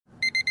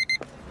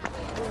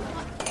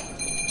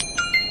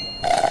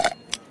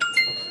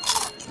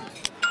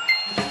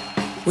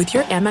With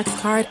your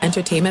Amex card,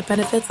 entertainment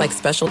benefits like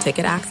special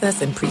ticket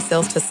access and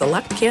pre-sales to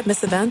select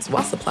can't-miss events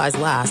while supplies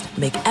last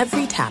make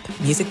every tap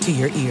music to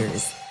your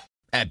ears.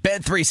 At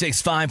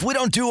Bet365, we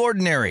don't do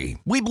ordinary.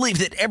 We believe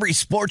that every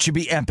sport should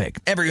be epic.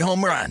 Every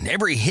home run,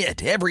 every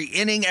hit, every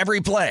inning, every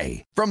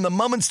play. From the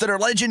moments that are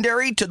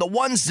legendary to the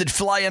ones that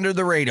fly under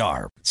the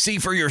radar. See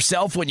for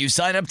yourself when you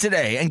sign up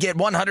today and get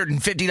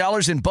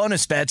 $150 in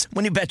bonus bets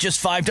when you bet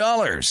just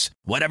 $5.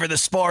 Whatever the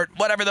sport,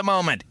 whatever the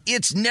moment,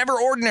 it's never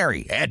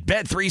ordinary at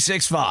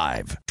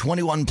Bet365.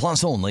 21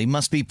 plus only.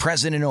 Must be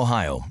present in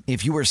Ohio.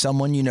 If you or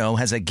someone you know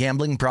has a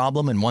gambling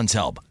problem and wants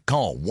help,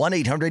 call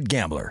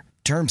 1-800-GAMBLER.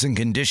 Terms and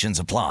conditions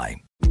apply.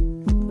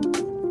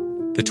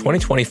 The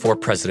 2024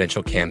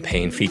 presidential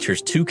campaign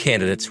features two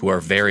candidates who are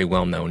very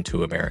well known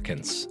to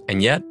Americans.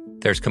 And yet,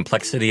 there's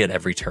complexity at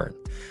every turn.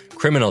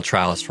 Criminal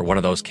trials for one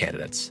of those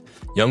candidates.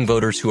 Young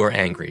voters who are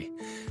angry.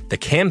 The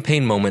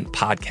Campaign Moment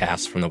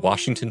podcast from the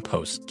Washington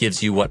Post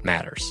gives you what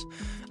matters.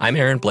 I'm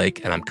Aaron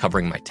Blake, and I'm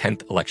covering my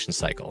 10th election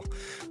cycle.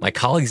 My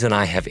colleagues and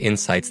I have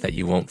insights that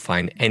you won't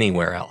find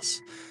anywhere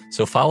else.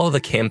 So follow The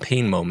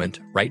Campaign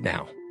Moment right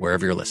now,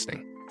 wherever you're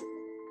listening.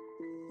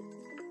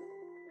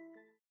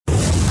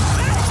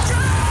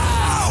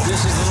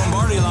 This is the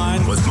Lombardi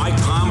Line with Mike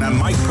Palm and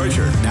Mike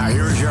Pritchard. Now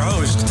here is your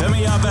host,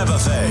 Femi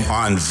Abebefe,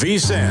 on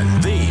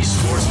VSiN, the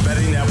Sports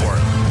Betting Network.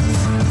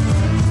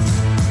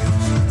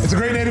 It's a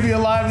great day to be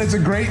alive, and it's a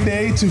great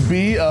day to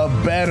be a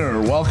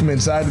bettor. Welcome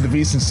inside to the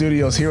VSiN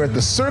Studios here at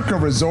the Circa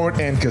Resort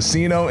and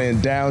Casino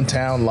in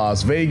downtown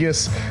Las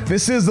Vegas.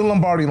 This is the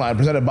Lombardi Line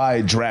presented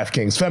by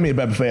DraftKings. Femi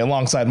Abebefe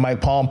alongside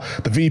Mike Palm,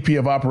 the VP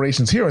of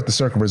Operations here at the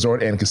Circa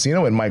Resort and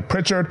Casino, and Mike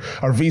Pritchard,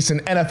 our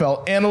VSiN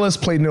NFL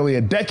analyst, played nearly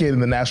a decade in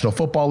the National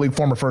Football League,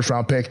 former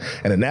first-round pick,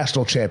 and a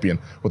national champion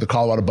with the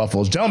Colorado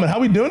Buffaloes. Gentlemen, how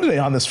are we doing today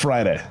on this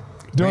Friday?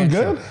 Doing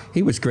Rancho. good?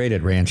 He was great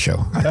at Rancho.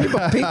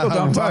 People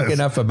don't talk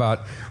enough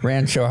about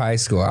Rancho High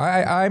School.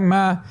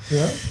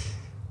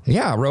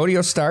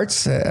 Rodeo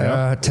starts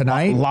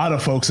tonight. A lot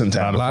of folks in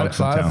town. A lot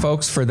of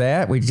folks for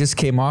that. We just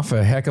came off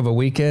a heck of a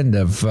weekend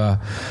of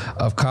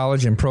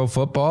college and pro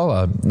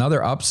football.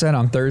 Another upset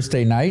on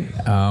Thursday night.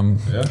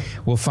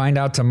 We'll find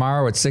out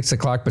tomorrow at 6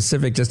 o'clock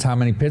Pacific just how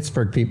many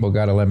Pittsburgh people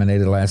got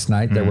eliminated last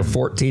night. There were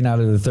 14 out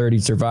of the 30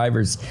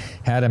 survivors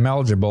had them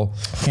eligible.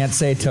 Can't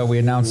say till we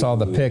announce all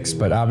the picks,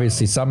 but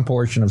obviously some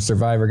portion of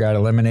Survivor got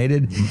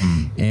eliminated.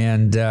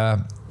 And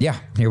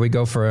here we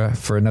go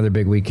for another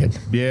big weekend.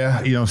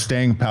 Yeah,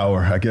 staying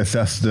power. I guess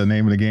that's the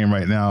name of the game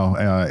right now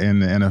in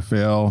the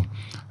NFL.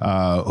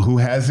 Who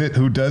has it?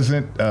 Who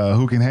doesn't?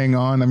 Who can hang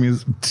on? I mean,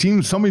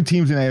 so many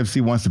teams in the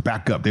AFC wants to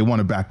back up. They want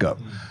to back up.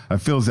 It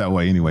feels that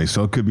way anyway,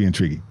 so it could be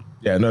intriguing.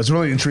 Yeah, no, it's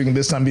really intriguing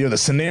this time of year, the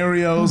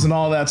scenarios and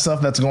all that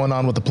stuff that's going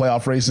on with the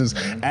playoff races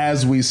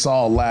as we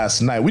saw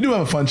last night. We do have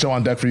a fun show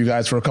on deck for you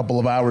guys for a couple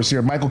of hours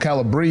here. Michael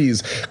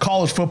Calabrese,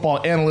 college football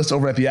analyst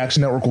over at the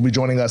Action Network, will be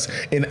joining us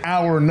in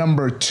hour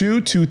number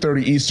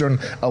 2:30 Eastern,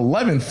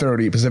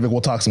 11:30 Pacific. We'll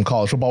talk some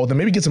college football with him,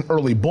 maybe get some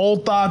early bowl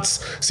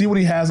thoughts, see what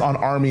he has on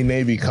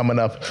Army-Navy coming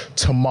up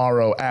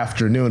tomorrow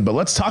afternoon. But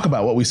let's talk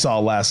about what we saw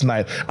last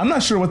night. I'm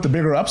not sure what the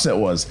bigger upset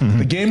was,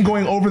 the game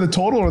going over the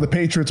total or the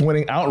Patriots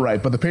winning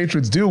outright, but the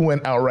Patriots do win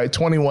outright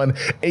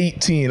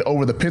 21-18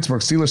 over the Pittsburgh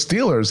Steelers.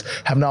 Steelers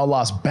have now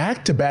lost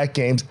back-to-back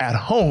games at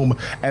home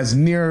as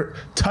near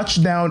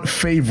touchdown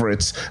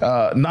favorites.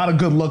 Not a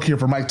good look here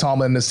for Mike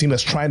Tomlin and his team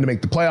that's trying to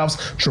make the playoffs.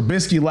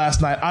 Trubisky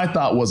last night I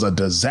thought was a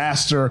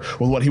disaster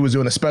with what he was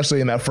doing, especially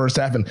in that first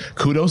half. And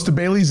kudos to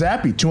Bailey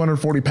Zappi,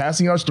 240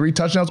 passing yards, 3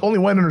 touchdowns, only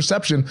 1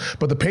 interception.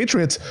 But the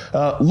Patriots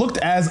looked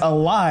as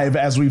alive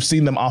as we've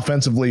seen them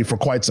offensively for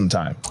quite some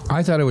time.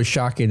 I thought it was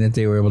shocking that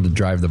they were able to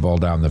drive the ball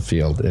down the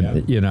field.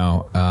 And,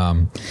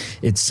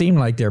 it seemed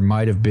like there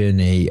might have been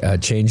a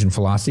change in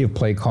philosophy of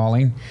play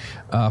calling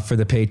for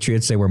the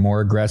Patriots. They were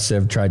more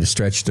aggressive, tried to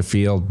stretch the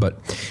field, but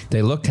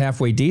they looked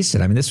halfway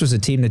decent. I mean, this was a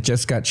team that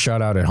just got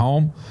shut out at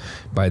home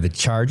by the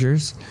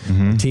Chargers,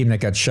 a team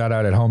that got shut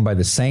out at home by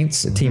the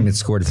Saints, a team that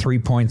scored 3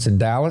 points in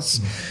Dallas.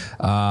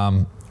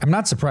 I'm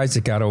not surprised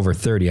it got over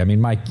 30. I mean,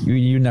 Mike,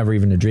 you never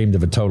even dreamed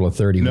of a total of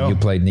 30 when you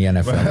played in the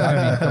NFL.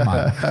 I mean, come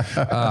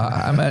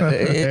on.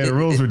 The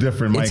rules were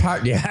different, Mike. It's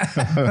hard,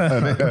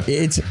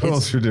 the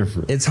rules were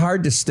different. It's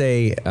hard to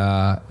stay.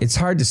 It's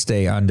hard to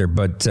stay under,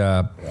 but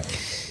I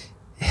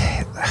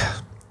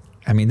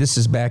mean, this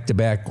is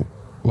back-to-back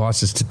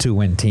losses to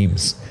 2-win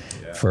teams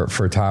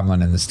for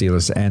Tomlin and the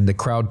Steelers, and the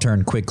crowd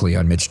turned quickly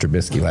on Mitch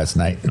Trubisky last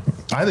night.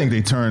 I think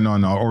they turned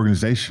on our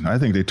organization. I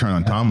think they turned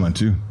on Tomlin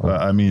too.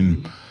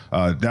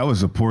 That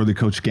was a poorly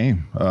coached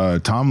game.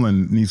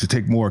 Tomlin needs to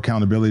take more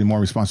accountability, more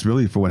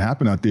responsibility for what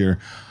happened out there.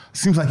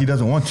 Seems like he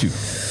doesn't want to.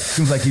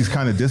 Seems like he's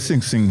kind of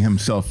distancing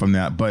himself from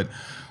that. But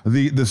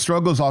the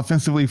struggles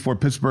offensively for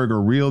Pittsburgh are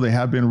real. They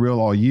have been real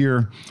all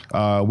year.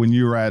 When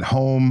you're at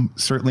home,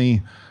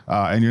 certainly,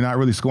 and you're not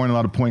really scoring a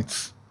lot of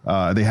points.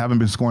 They haven't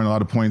been scoring a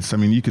lot of points. I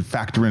mean, you could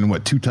factor in,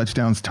 2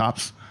 touchdowns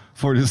tops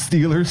for the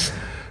Steelers.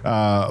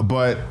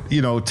 But,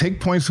 take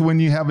points when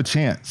you have a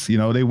chance.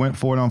 They went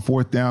for it on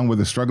 4th down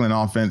with a struggling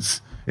offense.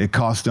 It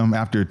cost them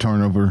after a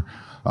turnover.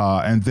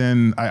 And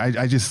then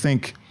I just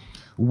think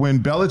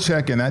when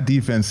Belichick and that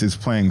defense is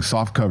playing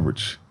soft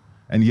coverage,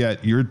 and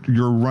yet you're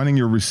running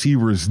your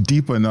receivers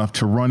deep enough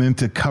to run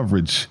into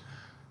coverage,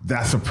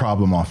 that's a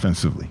problem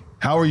offensively.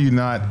 How are you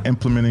not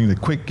implementing the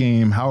quick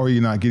game? How are you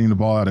not getting the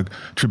ball out of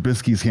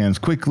Trubisky's hands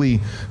quickly?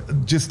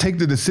 Just take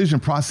the decision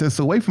process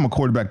away from a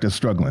quarterback that's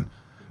struggling.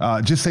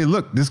 Just say,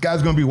 look, this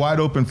guy's going to be wide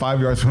open 5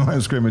 yards from the line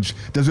of scrimmage.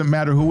 Doesn't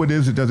matter who it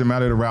is. It doesn't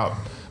matter the route.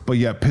 But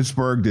yet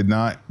Pittsburgh did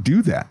not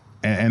do that.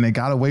 And they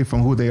got away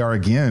from who they are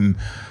again,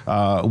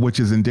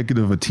 which is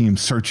indicative of a team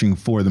searching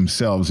for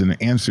themselves and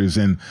answers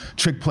and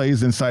trick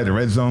plays inside the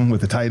red zone with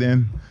the tight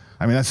end.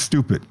 I mean, that's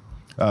stupid.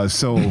 I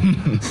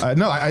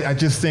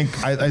just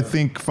think, I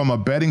think from a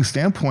betting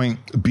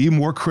standpoint, be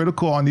more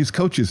critical on these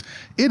coaches.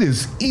 It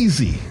is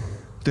easy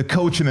to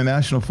coach in the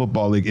National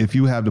Football League if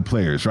you have the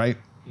players, right?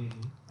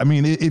 I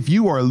mean, if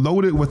you are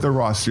loaded with a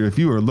roster, if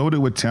you are loaded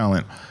with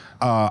talent,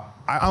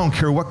 I don't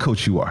care what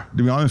coach you are,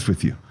 to be honest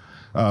with you.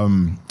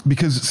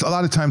 Because a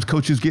lot of times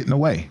coaches get in the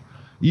way.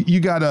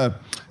 You gotta,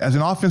 as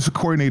an offensive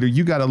coordinator,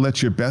 you gotta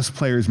let your best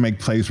players make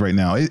plays right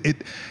now.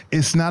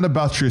 It's not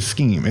about your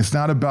scheme. It's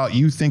not about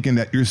you thinking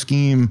that your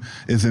scheme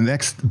is the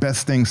next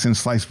best thing since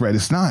sliced bread.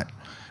 It's not.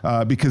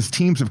 Because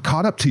teams have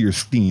caught up to your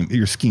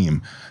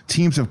scheme.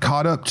 Teams have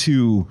caught up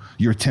to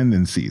your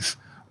tendencies.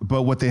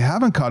 But what they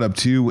haven't caught up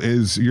to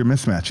is your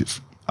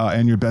mismatches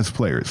and your best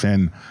players.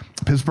 And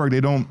Pittsburgh,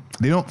 they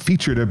don't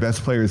feature their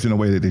best players in a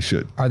way that they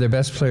should. Are their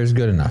best players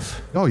good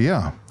enough? Oh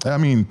yeah, I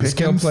mean, Pickens,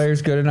 skill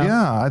players good enough.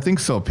 Yeah, I think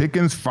so.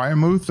 Pickens,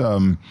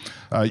 Freiermuth,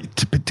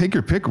 take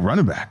your pick,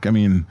 running back. I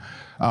mean,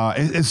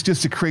 it's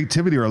just a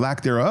creativity or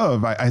lack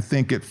thereof. I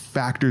think it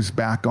factors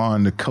back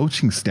on the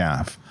coaching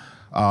staff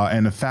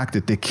and the fact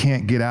that they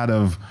can't get out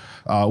of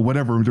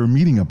whatever they're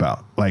meeting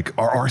about, like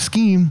our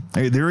scheme.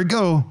 Hey, there we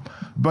go.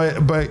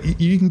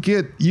 But you can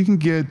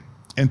get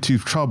into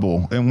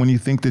trouble, and when you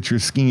think that your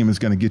scheme is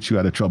going to get you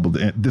out of trouble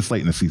this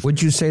late in the season.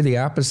 Would you say the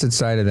opposite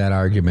side of that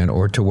argument,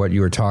 or to what you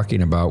were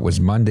talking about,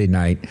 was Monday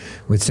night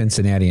with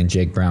Cincinnati and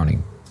Jake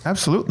Browning?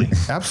 Absolutely.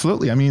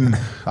 I mean,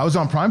 I was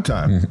on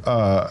primetime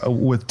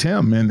with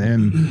Tim,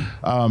 and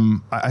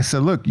I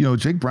said, look,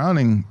 Jake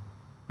Browning,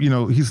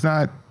 he's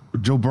not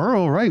Joe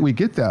Burrow, right? We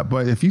get that.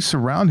 But if you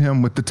surround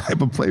him with the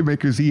type of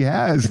playmakers he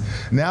has,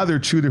 now they're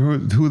true to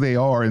who they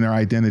are in their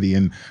identity.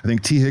 And I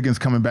think T. Higgins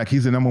coming back,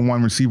 he's the number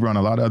one receiver on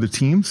a lot of other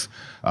teams.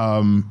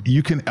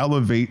 You can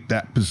elevate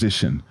that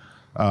position.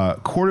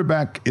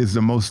 Quarterback is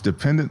the most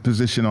dependent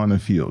position on the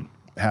field.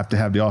 Have to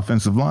have the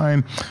offensive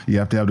line, you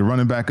have to have the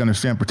running back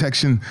understand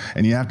protection,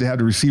 and you have to have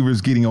the receivers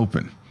getting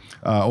open.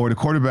 Or the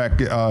quarterback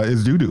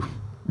is doo-doo,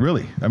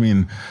 really. I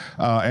mean,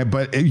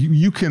 but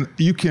you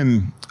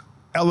can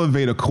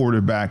elevate a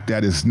quarterback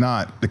that is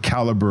not the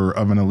caliber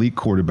of an elite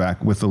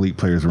quarterback with elite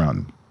players around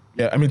him.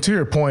 Yeah, I mean, to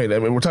your point, I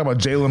mean, we're talking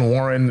about Jaylen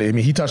Warren. I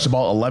mean, he touched the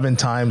ball 11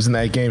 times in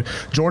that game.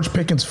 George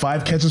Pickens,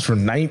 5 catches for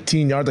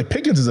 19 yards. Like,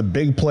 Pickens is a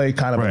big play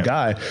kind of a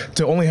guy.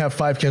 To only have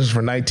 5 catches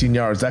for 19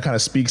 yards, that kind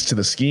of speaks to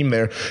the scheme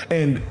there.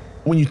 And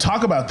when you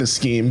talk about this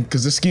scheme,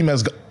 because this scheme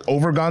has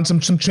overgone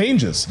some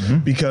changes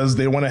because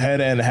they went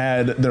ahead and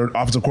had their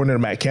offensive coordinator,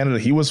 Matt Canada,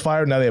 he was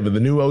fired. Now they have the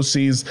new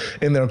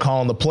OCs in there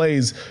calling the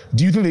plays.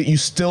 Do you think that you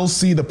still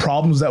see the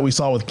problems that we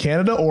saw with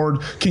Canada, or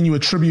can you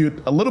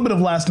attribute a little bit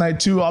of last night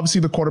to obviously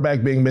the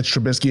quarterback being Mitch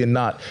Trubisky and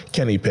not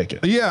Kenny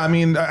Pickett? Yeah, I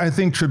mean, I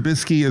think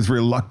Trubisky is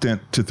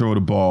reluctant to throw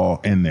the ball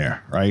in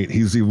there, right?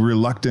 He's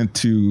reluctant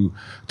to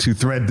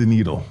thread the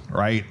needle,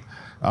 right?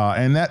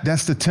 And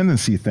that's the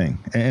tendency thing.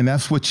 And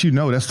that's what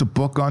that's the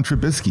book on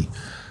Trubisky.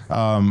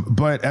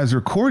 But as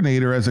a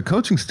coordinator, as a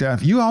coaching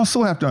staff, you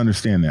also have to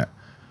understand that.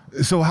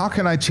 So how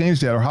can I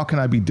change that, or how can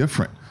I be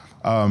different?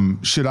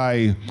 Should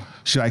I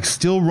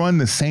still run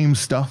the same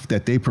stuff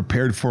that they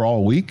prepared for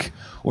all week?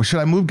 Or should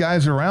I move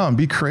guys around,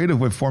 be creative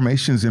with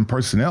formations and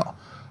personnel?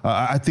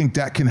 I think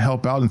that can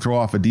help out and throw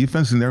off a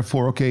defense. And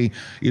therefore, okay,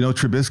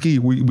 Trubisky,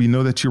 we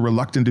know that you're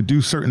reluctant to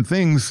do certain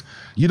things.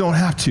 You don't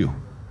have to.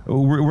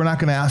 We're not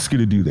going to ask you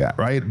to do that,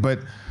 right? But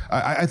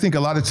I think a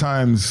lot of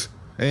times,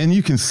 and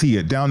you can see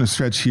it down the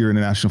stretch here in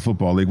the National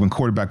Football League when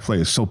quarterback play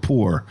is so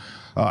poor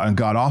and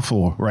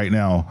god-awful right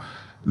now,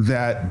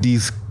 that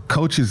these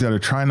coaches that are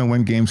trying to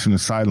win games from the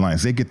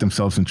sidelines, they get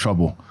themselves in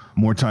trouble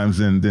more times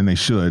than they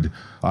should.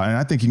 And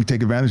I think you can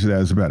take advantage of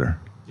that as a better.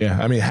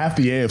 Yeah, I mean, half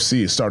the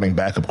AFC is starting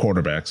backup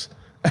quarterbacks.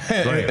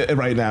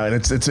 Right now, and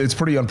it's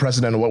pretty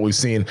unprecedented what we've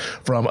seen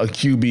from a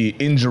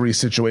QB injury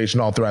situation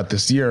all throughout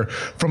this year.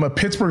 From a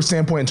Pittsburgh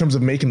standpoint, in terms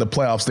of making the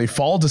playoffs, they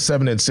fall to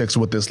 7-6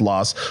 with this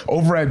loss.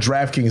 Over at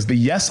DraftKings, the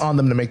yes on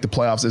them to make the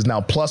playoffs is now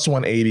plus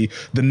 180.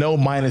 The no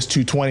minus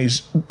 220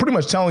 is pretty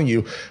much telling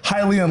you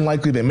highly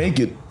unlikely they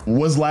make it.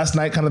 Was last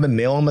night kind of the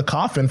nail in the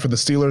coffin for the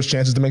Steelers'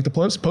 chances to make the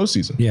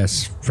postseason?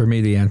 Yes, for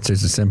me the answer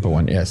is a simple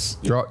one. Yes,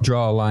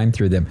 draw a line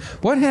through them.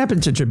 What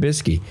happened to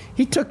Trubisky?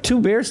 He took 2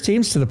 Bears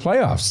teams to the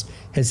playoffs.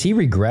 Has he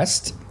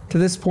regressed to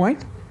this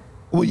point?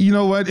 Well, you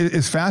know what?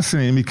 It's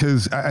fascinating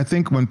because I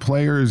think when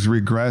players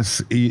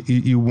regress,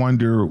 you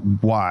wonder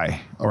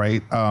why, all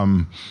right?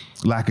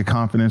 Lack of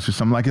confidence or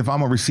something. Like if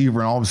I'm a receiver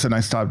and all of a sudden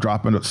I start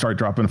dropping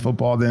the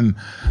football, then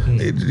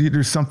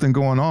there's something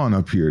going on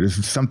up here.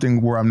 There's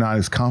something where I'm not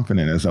as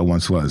confident as I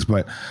once was.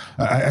 But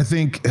I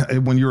think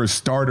when you're a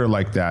starter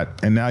like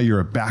that and now you're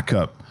a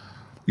backup,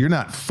 you're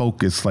not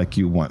focused like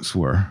you once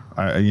were.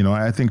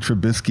 I think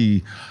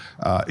Trubisky,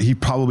 he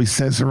probably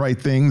says the right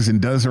things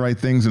and does the right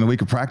things in a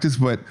week of practice,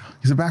 but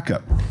he's a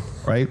backup,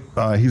 right?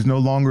 He's no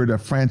longer the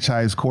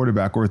franchise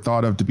quarterback or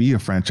thought of to be a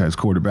franchise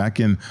quarterback.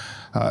 And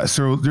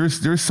so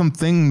there's some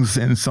things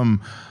and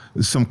some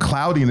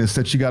cloudiness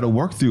that you got to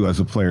work through as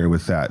a player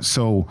with that.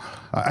 So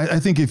I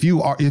think if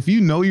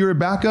you know you're a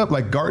backup,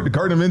 like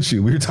Gardner Minshew,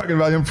 we were talking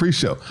about him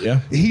pre-show.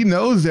 Yeah. He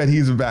knows that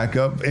he's a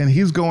backup and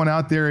he's going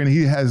out there and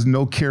he has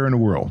no care in the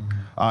world.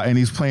 And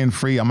he's playing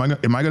free. Am I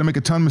going to make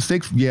a ton of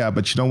mistakes? Yeah,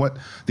 but you know what?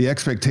 The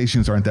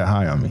expectations aren't that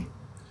high on me,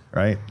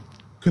 right?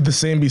 Could the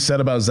same be said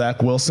about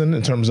Zach Wilson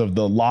in terms of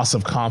the loss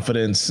of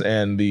confidence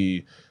and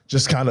the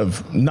just kind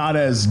of not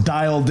as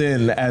dialed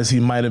in as he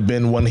might have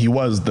been when he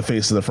was the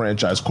face of the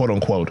franchise, quote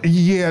unquote?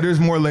 Yeah, there's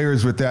more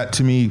layers with that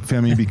to me,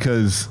 Femi,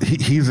 because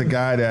he's a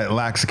guy that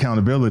lacks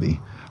accountability.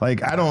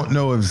 Like, I don't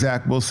know if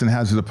Zach Wilson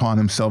has it upon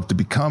himself to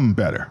become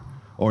better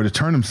or to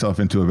turn himself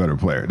into a better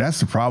player. That's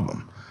the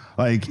problem.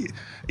 Like,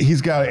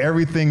 he's got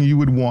everything you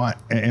would want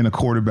in a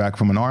quarterback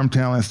from an arm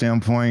talent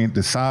standpoint,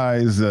 the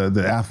size,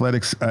 the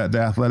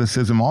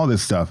athleticism, all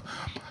this stuff.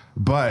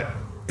 But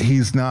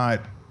he's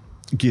not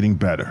getting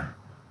better.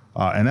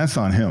 And that's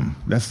on him.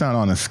 That's not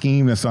on a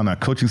scheme. That's on a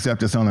coaching staff.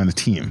 That's not on a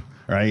team,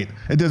 right?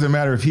 It doesn't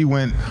matter if he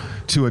went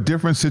to a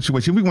different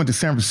situation. If we went to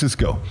San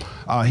Francisco,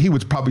 he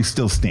would probably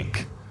still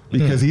stink.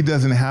 Because he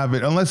doesn't have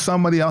it, unless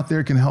somebody out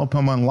there can help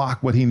him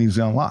unlock what he needs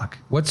to unlock.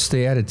 What's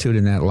the attitude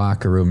in that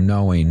locker room,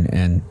 knowing,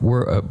 and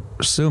we're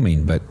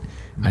assuming, but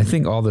I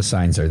think all the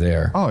signs are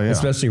there. Oh, yeah.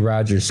 Especially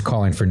Rodgers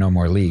calling for no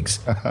more leagues.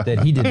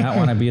 That he did not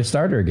want to be a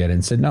starter again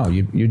and said, no,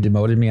 you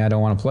demoted me. I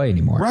don't want to play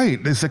anymore. Right.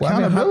 It's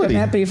accountability.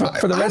 How can that be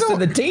for the rest of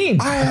the team?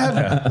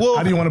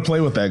 How do you want to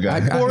play with that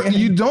guy?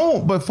 You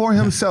don't, but for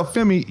himself,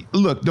 Femi,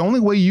 look, the only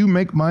way you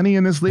make money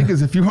in this league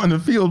is if you're on the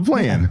field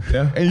playing.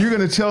 Yeah. And you're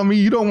going to tell me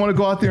you don't want to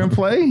go out there and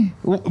play?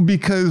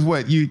 Because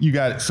what, you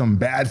got some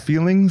bad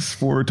feelings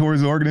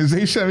towards the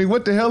organization? I mean,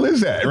 what the hell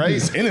is that, right?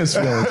 He's in his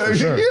feelings for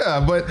sure.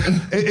 Yeah, but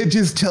it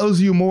just tells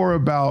you more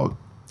about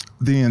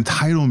the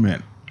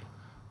entitlement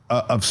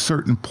of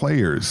certain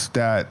players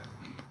that,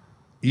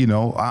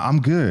 I'm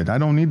good. I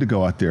don't need to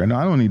go out there. No,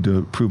 I don't need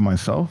to prove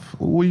myself.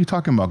 What are you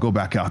talking about? Go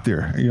back out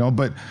there,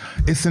 but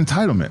it's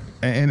entitlement.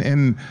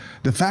 And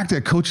the fact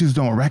that coaches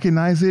don't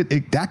recognize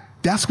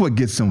that's what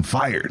gets them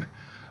fired.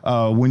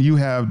 When you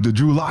have the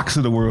Drew Locks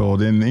of the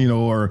world and,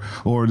 or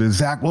the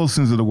Zach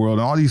Wilsons of the world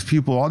and all these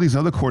people, all these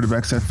other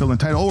quarterbacks that feel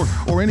entitled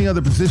or any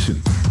other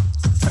position.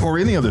 Or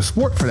any other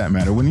sport for that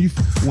matter. When you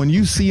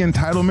see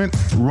entitlement,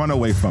 run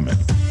away from it.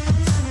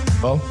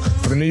 Well,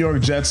 for the New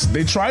York Jets,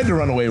 they tried to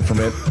run away from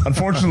it.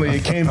 Unfortunately,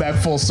 it came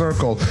back full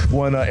circle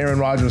when Aaron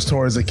Rodgers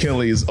tore his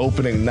Achilles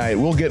opening night.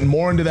 We'll get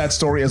more into that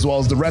story as well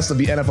as the rest of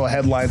the NFL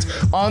headlines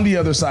on the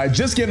other side.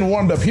 Just getting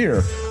warmed up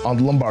here on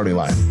the Lombardi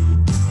line.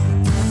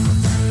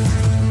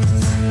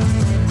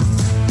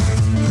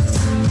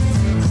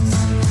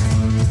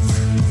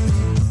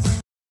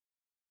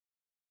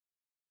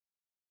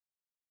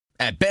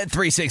 At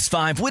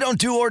Bet365, we don't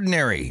do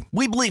ordinary.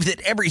 We believe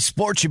that every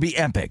sport should be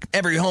epic.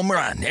 Every home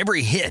run,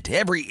 every hit,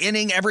 every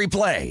inning, every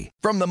play.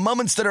 From the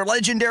moments that are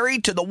legendary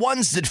to the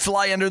ones that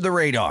fly under the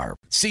radar.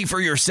 See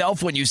for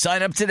yourself when you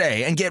sign up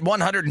today and get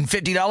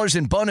 $150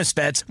 in bonus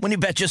bets when you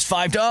bet just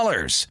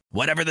 $5.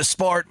 Whatever the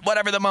sport,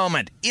 whatever the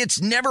moment, it's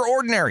never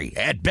ordinary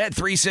at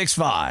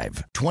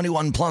Bet365.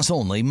 21 plus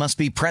only. Must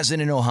be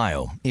present in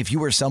Ohio. If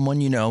you or someone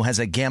you know has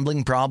a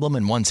gambling problem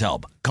and wants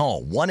help,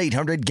 call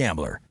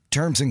 1-800-GAMBLER.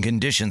 Terms and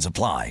conditions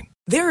apply.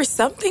 There are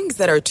some things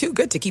that are too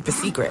good to keep a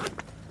secret.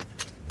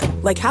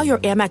 Like how your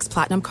Amex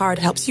Platinum card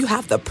helps you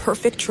have the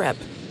perfect trip.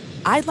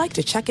 I'd like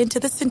to check into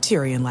the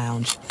Centurion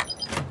Lounge.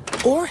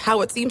 Or how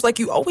it seems like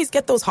you always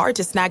get those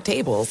hard-to-snag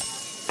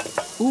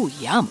tables. Ooh,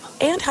 yum.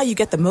 And how you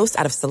get the most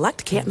out of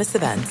select can't-miss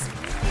events.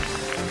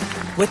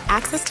 With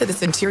access to the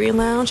Centurion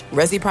Lounge,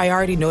 Resi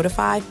Priority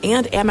Notified,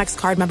 and Amex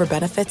card member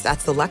benefits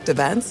at select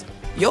events,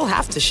 you'll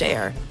have to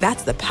share.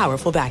 That's the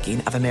powerful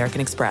backing of American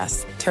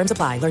Express. Terms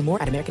apply. Learn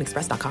more at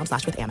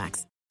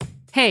americanexpress.com/withAmex.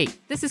 Hey,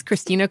 this is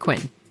Christina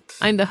Quinn.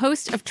 I'm the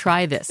host of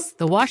Try This,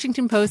 the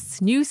Washington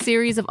Post's new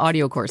series of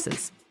audio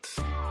courses.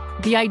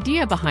 The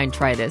idea behind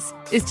Try This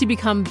is to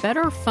become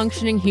better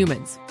functioning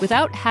humans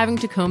without having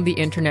to comb the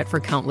internet for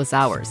countless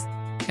hours.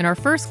 In our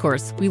first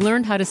course, we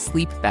learned how to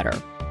sleep better.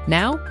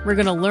 Now, we're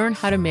going to learn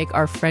how to make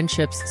our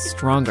friendships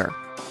stronger.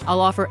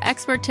 I'll offer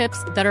expert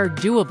tips that are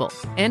doable,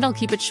 and I'll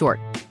keep it short.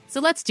 So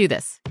let's do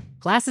this.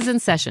 Class is in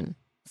session.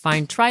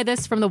 Find Try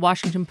This from the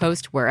Washington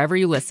Post wherever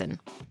you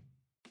listen.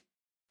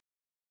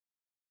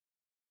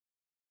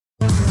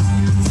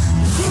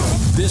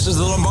 This This is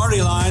the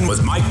Lombardi Line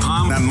with Mike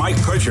Palm and Mike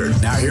Pritchard.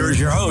 Now here is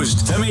your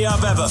host, Femi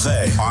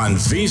Abebefe, on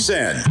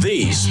VSiN,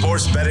 the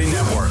Sports Betting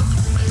Network.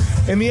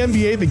 In the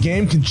NBA, the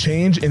game can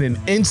change in an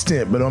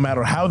instant, but no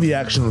matter how the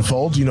action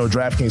unfolds, you know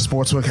DraftKings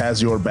Sportsbook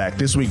has your back.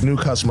 This week, new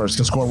customers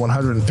can score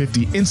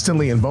 $150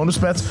 instantly in bonus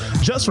bets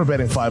just for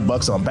betting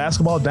 $5 on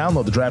basketball.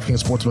 Download the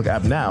DraftKings Sportsbook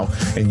app now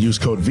and use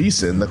code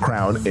VSiN. The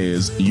crown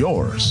is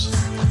yours.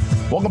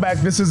 Welcome back.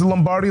 This is the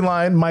Lombardi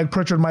Line. Mike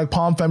Pritchard, Mike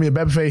Palm, Femi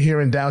Abebefe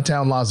here in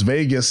downtown Las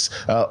Vegas.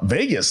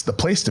 Vegas, the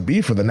place to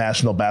be for the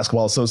National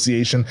Basketball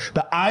Association.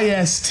 The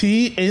IST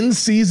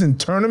in-season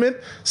tournament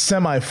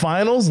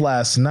semifinals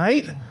last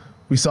night.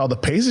 We saw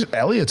the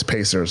Elliot's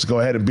Pacers go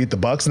ahead and beat the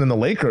Bucks, and then the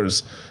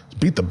Lakers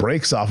beat the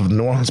brakes off of the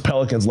New Orleans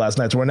Pelicans last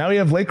night. So where now we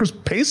have Lakers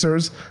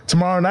Pacers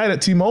tomorrow night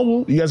at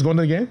T-Mobile. You guys going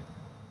to the game?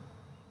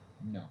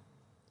 No.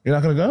 You're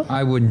not going to go?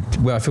 I wouldn't.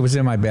 Well, if it was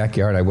in my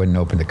backyard, I wouldn't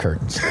open the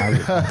curtains. I'd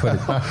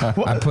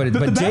put it.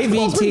 But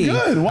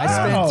JVT, wow. I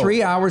spent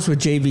 3 hours with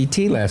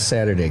JVT last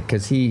Saturday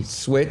because he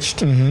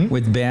switched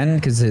with Ben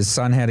because his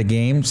son had a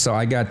game. So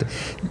I got to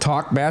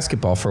talk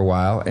basketball for a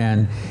while,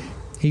 and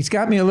he's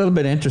got me a little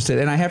bit interested,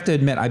 and I have to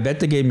admit, I bet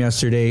the game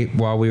yesterday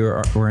while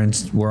we're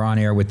on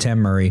air with Tim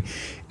Murray,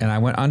 and I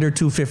went under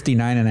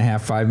 259.5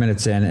 5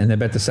 minutes in, and I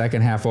bet the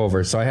second half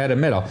over. So I had a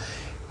middle.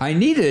 I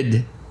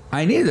needed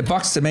the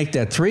Bucks to make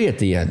that three at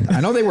the end. I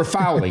know they were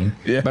fouling,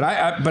 but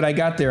I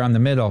got there on the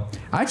middle.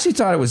 I actually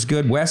thought it was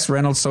good. Wes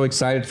Reynolds so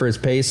excited for his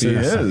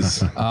Pacers. He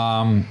is.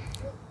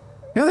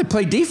 They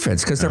play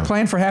defense because they're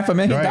playing for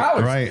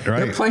 $500,000. Right.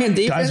 They're playing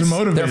defense. Guys are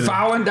motivated. They're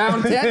fouling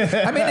down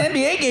 10. I mean, an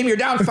NBA game, you're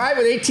down 5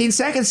 with 18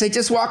 seconds. They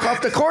just walk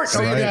off the court.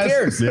 Nobody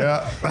cares.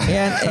 Yeah.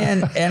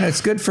 And it's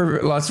good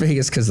for Las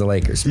Vegas because the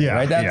Lakers. Yeah,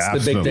 right?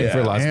 That's the big thing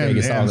for Las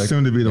Vegas. And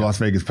soon to be the Las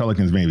Vegas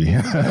Pelicans, maybe.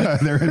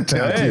 They're in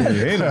town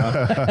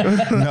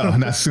too. No,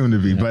 not soon to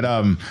be. But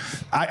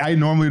I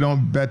normally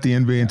don't bet the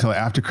NBA until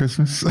after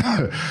Christmas.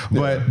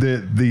 But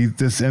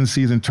this end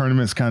season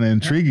tournament's kind of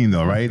intriguing,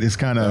 though, right? It's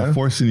kind of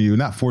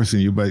not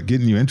forcing you, but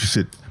getting you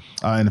interested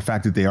in the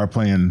fact that they are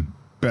playing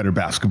better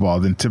basketball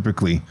than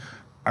typically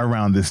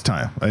around this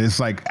time. It's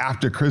like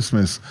after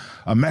Christmas,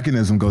 a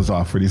mechanism goes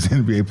off for these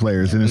NBA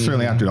players, and it's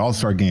certainly after the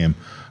All-Star game,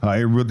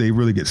 they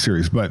really get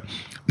serious. But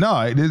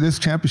no, this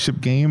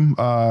championship game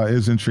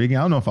is intriguing.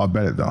 I don't know if I'll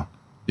bet it, though.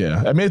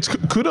 Yeah, I mean, it's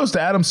kudos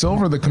to Adam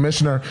Silver, the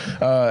commissioner.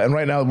 And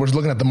right now we're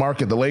looking at the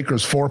market. The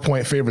Lakers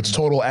 4-point favorites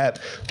total at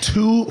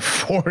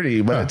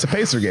 240, but it's a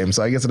Pacer game,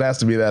 so I guess it has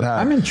to be that high.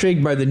 I'm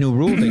intrigued by the new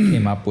rule they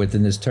came up with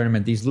in this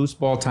tournament, these loose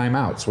ball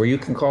timeouts, where you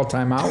can call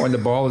timeout when the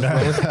ball is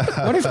rolling.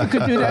 What if you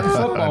could do that in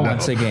football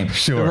once a game?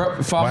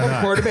 Sure. Fumble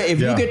quarterback. If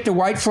you get the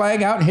white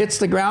flag out and hits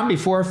the ground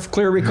before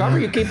clear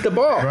recovery, you keep the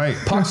ball. Right.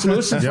 Puck's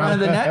loose in front of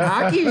the net.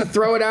 Hockey, you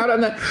throw it out on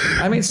the.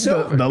 I mean,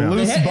 Silver. The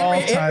loose ball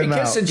Henry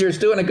timeout. Kissinger's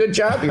doing a good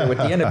job here with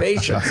the innovation.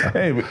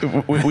 Hey,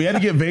 we had to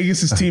get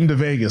Vegas' team to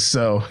Vegas,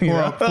 so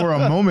For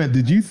a moment,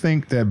 did you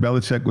think that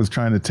Belichick was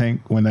trying to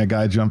tank when that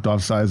guy jumped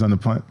offsides on the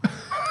punt?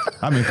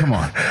 I mean, come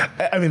on.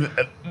 I mean,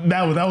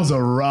 that was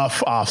a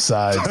rough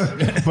offside.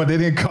 But they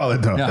didn't call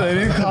it, though. No. They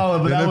didn't call it,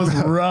 but that was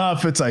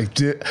rough. It's like,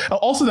 dude.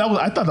 Also,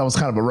 I thought that was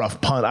kind of a rough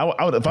punt. I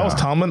would, if I was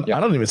Tomlin, I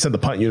don't even send the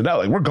punt unit out.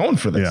 Like, we're going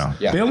for this.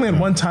 Yeah. They only had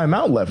one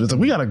timeout left. It's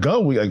like, we got to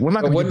go. We're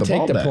not going to get the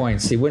ball back.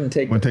 Points. He wouldn't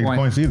take the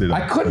points either, though.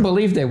 I couldn't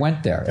believe they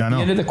went there. At the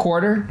end of the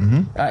quarter,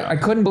 I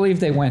couldn't believe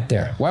they went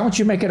there. Why don't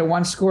you make it a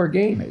one-score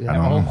game? Have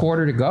a whole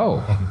quarter to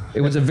go.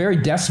 It was a very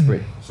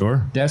desperate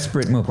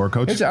move. Poor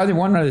coach. Here's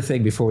one other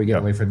thing before we get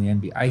away from the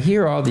NBA. I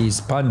hear all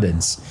these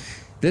pundits.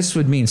 This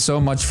would mean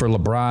so much for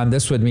LeBron.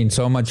 This would mean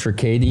so much for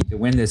KD to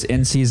win this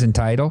in-season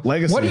title.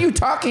 Legacy. What are you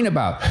talking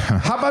about?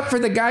 How about for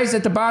the guys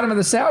at the bottom of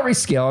the salary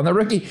scale and the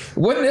rookie?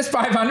 Wouldn't this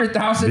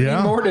 $500,000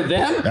 mean more to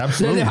them?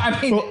 Absolutely.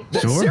 I mean,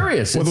 that's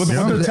serious. What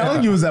they're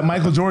telling you is that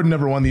Michael Jordan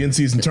never won the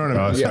in-season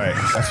tournament. That's right.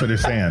 That's what they're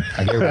saying.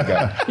 Here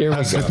we go.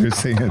 That's what they're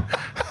saying.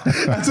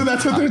 That's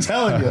what they're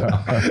telling you.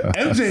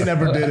 MJ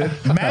never did it.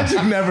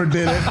 Magic never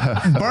did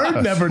it.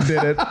 Bird never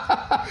did it.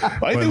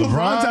 I think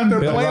LeBron's out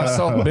there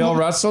playing. Bill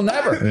Russell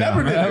never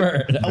did it.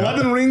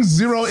 11 rings,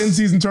 0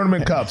 in-season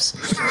tournament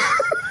cups.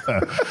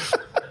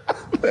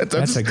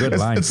 That's a good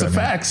line. It's the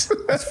facts.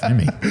 That's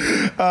funny.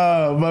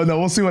 But no,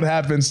 we'll see what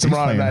happens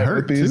tomorrow night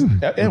with these.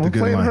 Yeah, we're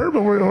playing hurt,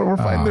 but we're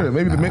fighting through it.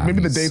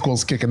 Maybe the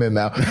Dayquil's kicking in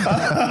now.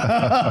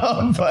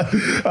 But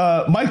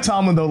Mike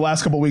Tomlin, though, the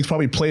last couple of weeks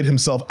probably played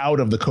himself out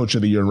of the Coach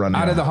of the Year run.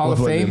 Out of the Hall of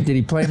Fame? Did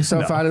he play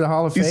himself out of the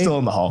Hall of Fame? He's still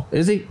in the Hall.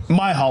 Is he?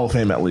 My Hall of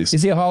Fame, at least.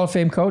 Is he a Hall of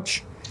Fame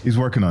coach? He's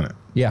working on it.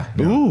 Yeah.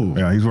 Ooh.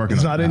 Yeah, he's working on it.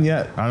 He's not in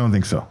yet. I don't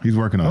think so. He's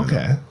working on it.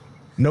 Okay.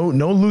 No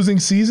losing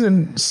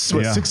season in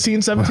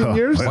 16, 17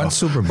 years? One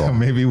Super Bowl.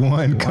 Maybe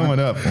one coming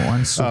up.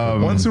 One Super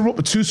Bowl. One Super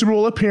Bowl, 2 Super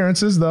Bowl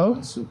appearances,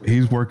 though.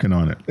 He's working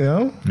on it. You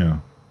know? Yeah.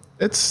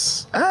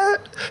 It's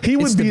he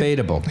would It's be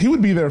debatable. He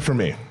would be there for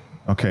me.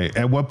 Okay.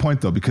 At what point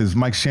though? Because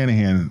Mike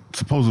Shanahan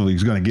supposedly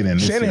is going to get in.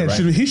 Shanahan this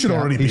year, right? should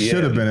already be. He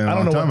should have been in. I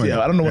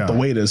don't know what the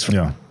weight is.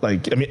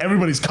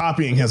 Everybody's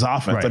copying his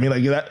offense. Right. I mean,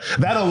 like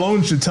that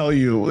alone should tell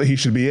you he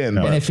should be in.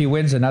 And if he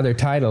wins another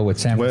title with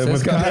San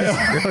Francisco,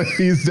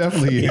 he's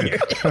definitely in.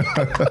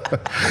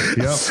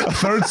 A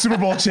third Super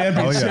Bowl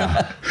championship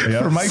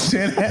for Mike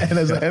Shanahan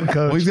as a head coach.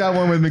 Well, he's got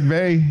one with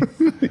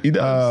McVay. He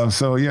does.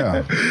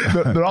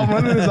 They're all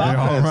running his offense. They're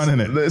all running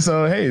it.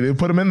 So hey, they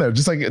put him in there,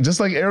 just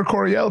like Eric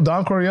Coryell,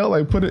 Don Coryell.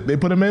 They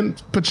put him in,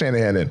 put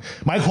Shanahan in.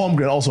 Mike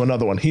Holmgren, also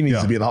another one. He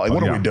needs to be in the hall.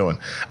 What are we doing?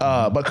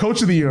 But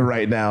coach of the year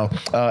right now,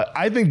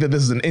 I think that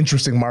this is an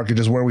interesting market,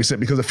 just where we sit,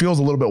 because it feels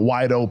a little bit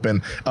wide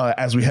open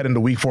as we head into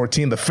week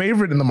 14. The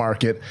favorite in the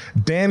market,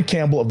 Dan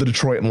Campbell of the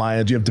Detroit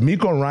Lions. You have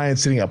D'Amico Ryan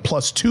sitting at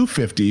plus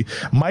 250,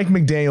 Mike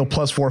McDaniel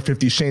plus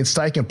 450, Shane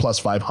Steichen plus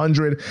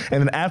 500.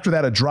 And then after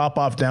that, a drop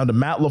off down to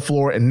Matt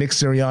LaFleur and Nick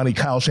Sirianni,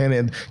 Kyle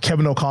Shanahan,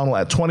 Kevin O'Connell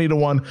at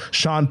 20-1,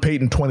 Sean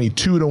Payton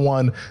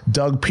 22-1,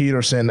 Doug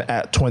Peterson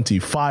at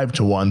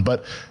 25-1.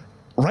 But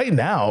right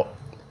now,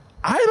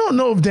 I don't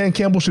know if Dan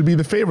Campbell should be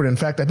the favorite. In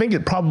fact, I think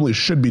it probably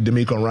should be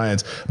D'Amico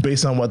Ryans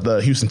based on what the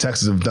Houston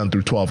Texans have done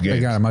through 12 games.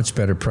 They got a much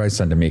better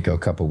price on D'Amico a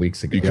couple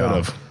weeks ago. You could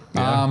have.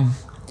 Yeah.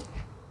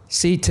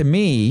 See, to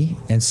me,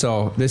 and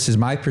so this is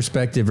my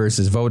perspective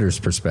versus voters'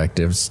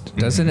 perspectives,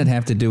 doesn't it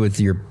have to do with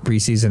your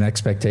preseason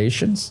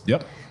expectations?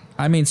 Yep.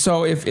 I mean,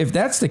 so if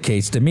that's the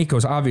case,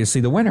 D'Amico's obviously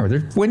the winner.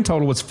 Their win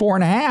total was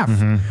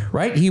 4.5,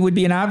 right? He would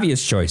be an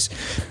obvious choice.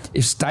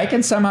 If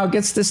Steichen somehow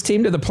gets this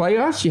team to the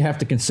playoffs, you have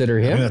to consider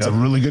him. That's a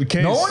really good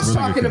case. No one's really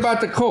talking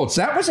about the Colts.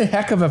 That was a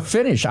heck of a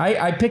finish.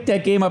 I picked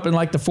that game up in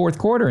like the fourth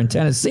quarter in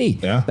Tennessee.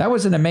 Yeah. That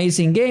was an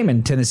amazing game,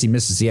 and Tennessee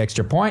misses the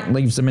extra point,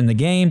 leaves them in the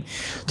game.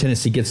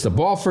 Tennessee gets the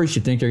ball first.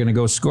 You think they're going to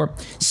go score.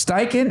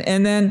 Steichen,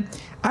 and then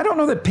I don't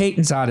know that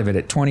Peyton's out of it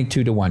at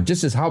 22-1.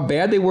 Just as how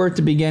bad they were at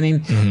the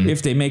beginning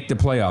if they make the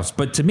playoffs.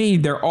 But to me,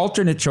 they're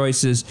alternate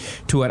choices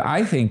to what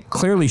I think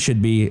clearly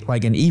should be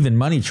like an even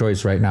money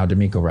choice right now,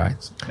 D'Amico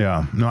Ryans.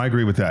 Yeah, no, I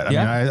agree with that.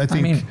 I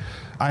think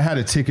I had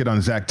a ticket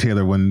on Zach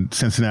Taylor when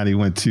Cincinnati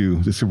went to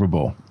the Super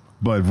Bowl,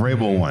 but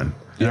Vrabel won.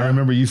 And I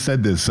remember you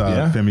said this,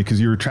 Femi, because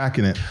you were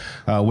tracking it.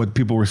 What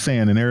people were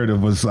saying, the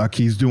narrative was like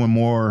he's doing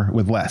more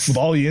with less. With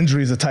all the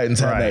injuries the Titans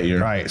had that year.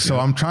 Right. So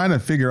I'm trying to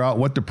figure out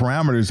what the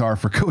parameters are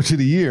for Coach of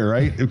the Year,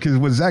 right? Because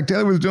what Zach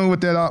Taylor was doing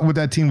with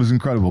that team was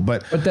incredible.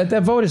 But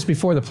that vote is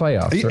before the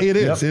playoffs. It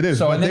is.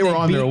 So but they were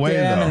on their way,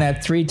 though. In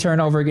that 3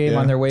 turnover game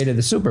on their way to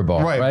the Super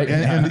Bowl. Right.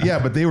 And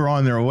but they were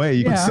on their way.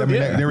 You can see,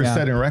 they were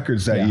setting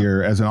records that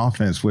year as an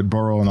offense with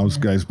Burrow and those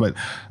guys. But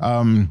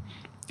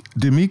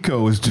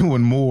D'Amico is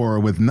doing more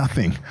with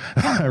nothing,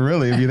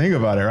 really, if you think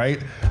about it,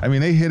 right? I mean,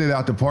 they hit it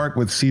out the park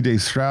with C.J.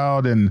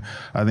 Stroud, and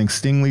I think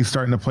Stingley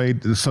starting to play.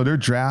 So their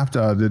draft,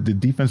 the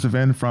defensive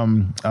end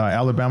from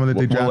Alabama that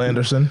they drafted. Will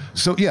Anderson.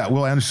 So,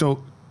 Will Anderson.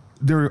 So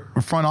their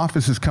front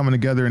office is coming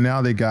together, and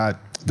now they got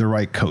the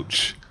right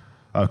coach.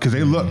 Because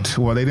they looked,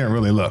 they didn't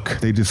really look.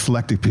 They just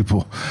selected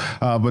people.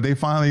 But they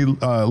finally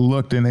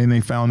looked, and then they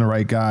found the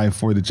right guy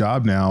for the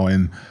job now.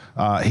 And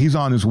he's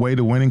on his way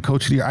to winning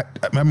Coach of the Year.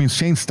 I mean,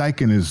 Shane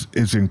Steichen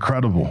is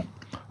incredible,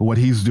 what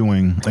he's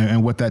doing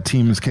and what that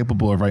team is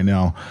capable of right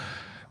now.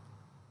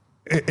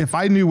 If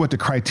I knew what the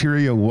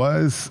criteria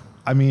was,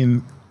 I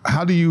mean,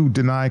 how do you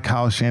deny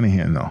Kyle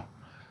Shanahan, though?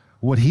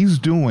 What he's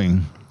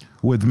doing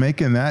with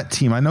making that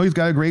team, I know he's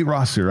got a great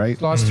roster,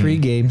 right? Lost 3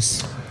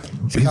 games.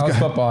 It's a college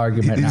football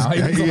argument now.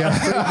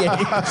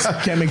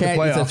 Can't make the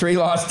playoffs. It's a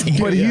 3-loss team.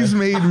 But he's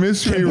made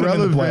Mr.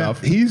 Irrelevant.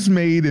 He's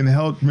made and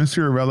helped Mr.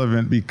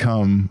 Irrelevant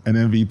become an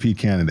MVP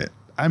candidate.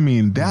 I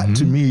mean, that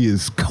to me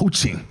is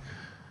coaching.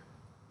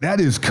 That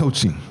is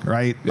coaching,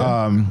 right?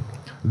 Yeah.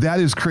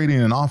 That is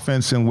creating an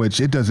offense in which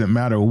it doesn't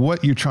matter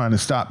what you're trying to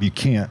stop, you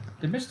can't.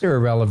 The Mr.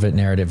 Irrelevant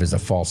narrative is a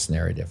false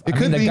narrative. The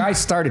guy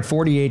started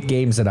 48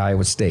 games at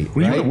Iowa State.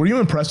 Were you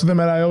impressed with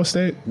him at Iowa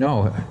State?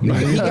 No. He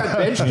got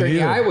benched during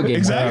the Iowa game.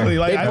 Exactly.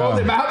 They pulled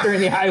him out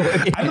during the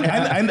Iowa game.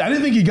 I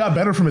didn't think he got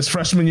better from his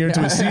freshman year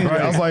to his senior.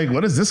 I was like,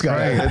 what is this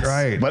guy?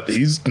 Right. But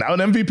he's now an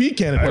MVP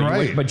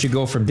candidate. But you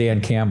go from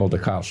Dan Campbell to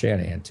Kyle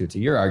Shanahan, to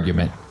your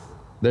argument.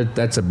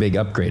 That's a big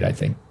upgrade, I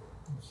think.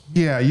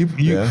 Yeah,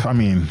 I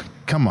mean,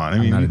 come on. I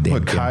mean, you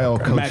put Kyle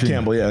coaching. Matt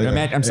Campbell,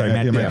 I'm sorry,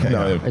 Matt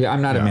Campbell.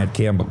 I'm not a Matt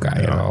Campbell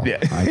guy at all. Yeah.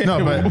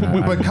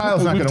 But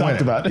Kyle's not going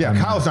to win.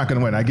 Kyle's not going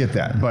to win. I get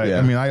that. But,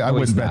 I mean, I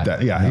wouldn't bet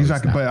that. Yeah, he's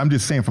not. But I'm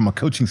just saying from a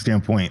coaching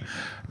standpoint,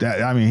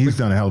 he's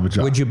done a hell of a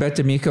job. Would you bet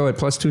D'Amico at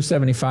plus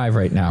 275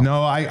 right now?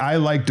 No, I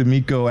like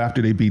D'Amico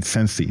after they beat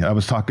Cincy. I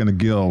was talking to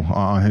Gil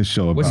on his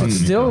show about Was it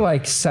D'Amico. still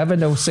like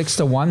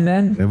 7-6-1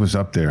 then? It was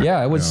up there.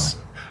 Yeah, it was.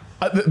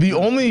 The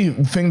only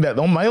thing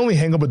my only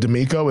hang up with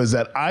D'Amico is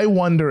that I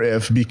wonder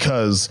if,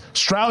 because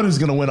Stroud is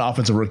going to win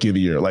Offensive Rookie of the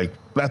Year, like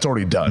that's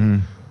already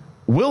done.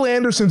 Will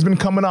Anderson's been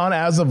coming on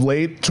as of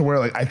late to where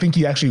like I think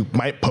he actually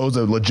might pose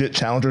a legit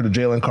challenger to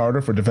Jalen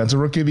Carter for Defensive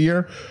Rookie of the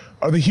Year.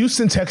 Are the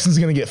Houston Texans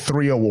going to get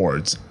 3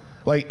 awards?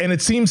 And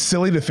it seems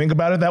silly to think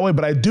about it that way,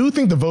 but I do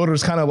think the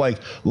voters kind of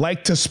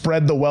like to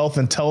spread the wealth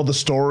and tell the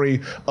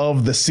story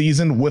of the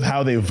season with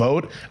how they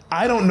vote.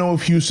 I don't know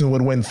if Houston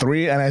would win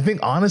 3, and I think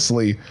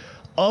honestly,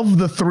 of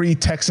the 3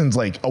 Texans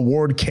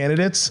award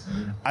candidates,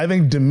 I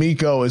think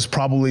D'Amico is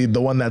probably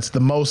the one that's the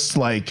most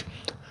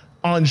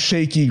on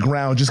shaky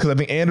ground, just because I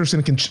think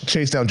Anderson can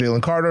chase down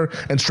Jalen Carter,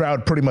 and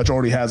Stroud pretty much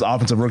already has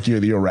Offensive Rookie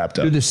of the Year wrapped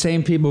up. Do the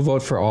same people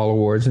vote for all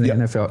awards in the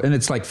NFL? And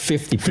it's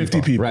 50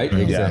 people, right?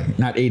 Exactly.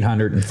 Not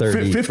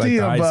 830. 50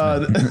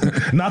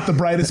 of not the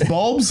brightest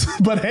bulbs,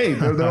 but hey,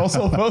 they're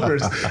also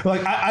voters.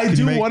 I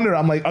do wonder,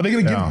 I'm are they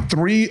going to give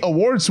 3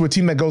 awards to a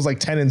team that goes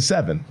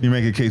 10-7? You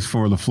make a case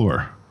for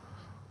LaFleur.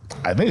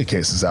 I think a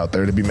case is out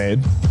there to be made.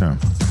 Yeah.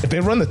 If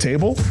they run the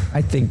table,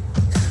 I think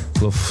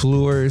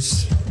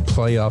LaFleur's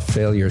playoff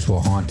failures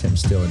will haunt him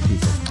still in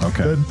people.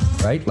 Okay. Good.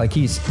 Right?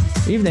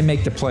 Even they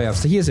make the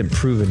playoffs, he hasn't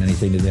proven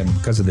anything to them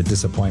because of the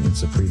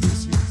disappointments of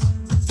previous years.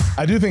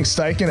 I do think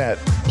Steichen at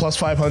plus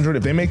 500,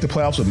 if they make the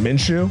playoffs with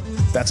Minshew,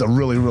 that's a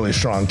really, really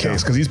strong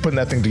case because he's putting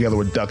that thing together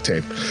with duct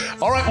tape.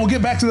 All right, we'll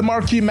get back to the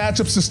marquee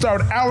matchups to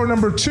start hour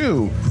number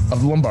 2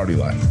 of the Lombardi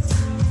line.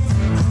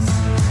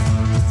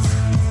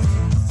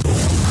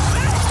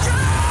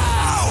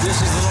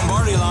 This is the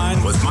Lombardi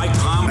line with Mike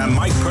Palm and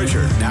Mike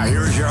Pritchard. Now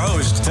here's your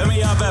host,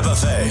 Femi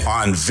Abebefe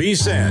on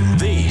VSiN,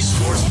 the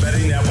Sports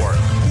Betting Network.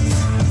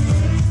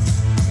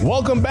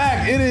 Welcome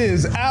back. It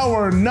is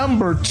hour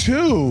number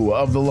 2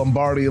 of the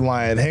Lombardi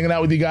line. Hanging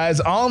out with you guys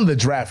on the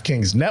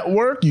DraftKings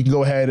Network. You can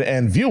go ahead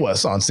and view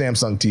us on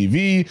Samsung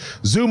TV,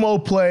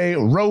 Xumo Play,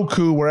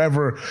 Roku,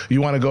 wherever you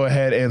want to go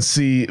ahead and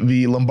see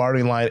the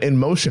Lombardi line in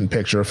motion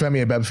picture.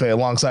 Femi Abebefe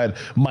alongside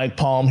Mike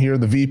Palm here,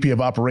 the VP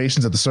of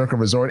Operations at the Circa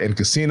Resort and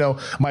Casino.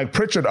 Mike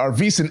Pritchard, our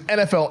VSiN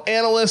NFL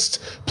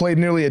analyst, played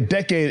nearly a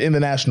decade in the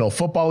National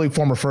Football League,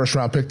 former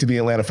first-round pick to the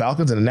Atlanta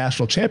Falcons and a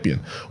national champion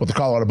with the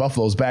Colorado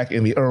Buffaloes back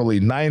in the early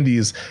 90s.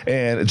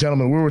 And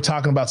gentlemen, we were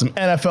talking about some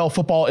NFL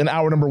football in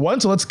hour number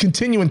 1, so let's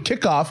continue and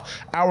kick off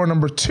hour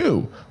number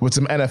 2 with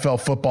some NFL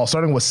football,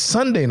 starting with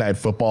Sunday Night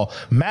Football.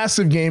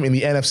 Massive game in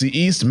the NFC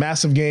East,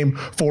 massive game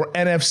for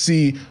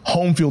NFC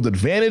home field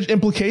advantage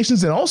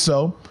implications, and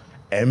also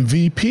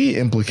MVP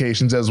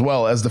implications as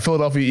well, as the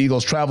Philadelphia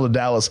Eagles travel to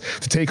Dallas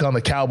to take on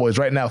the Cowboys.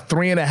 Right now,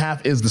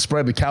 3.5 is the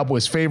spread. The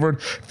Cowboys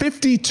favored,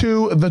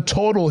 52 the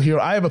total here.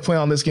 I have a play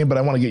on this game, but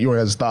I want to get your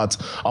guys' thoughts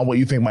on what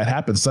you think might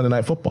happen Sunday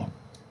Night Football.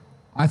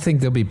 I think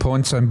there'll be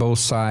points on both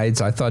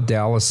sides. I thought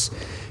Dallas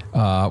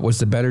was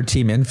the better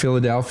team in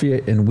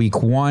Philadelphia in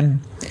week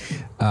 1.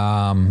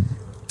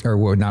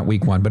 Not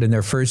week 1, but in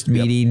their first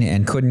meeting,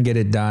 and couldn't get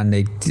it done.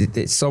 They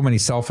so many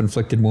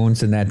self-inflicted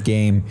wounds in that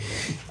game.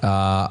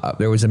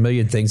 There was a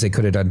million things they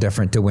could have done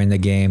different to win the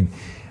game.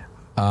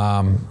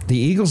 The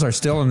Eagles are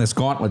still in this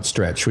gauntlet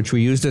stretch, which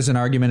we used as an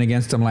argument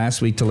against them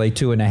last week to lay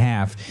 2.5.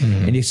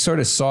 Mm-hmm. And you sort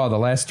of saw the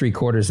last 3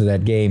 quarters of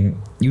that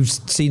game. You've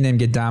seen them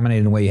get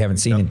dominated in a way you haven't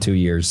seen in 2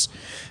 years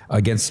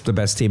against the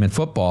best team in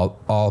football,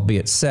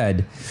 albeit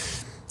said.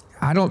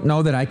 I don't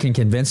know that I can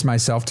convince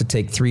myself to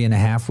take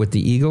 3.5 with the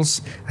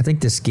Eagles. I think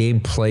this game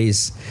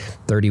plays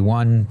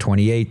 31-28,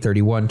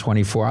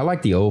 31-24. I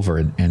like the over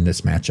in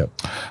this matchup.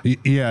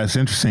 Yeah, it's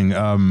interesting.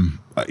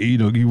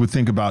 You would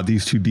think about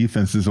these two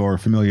defenses or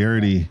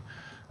familiarity.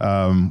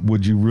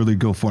 Would you really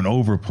go for an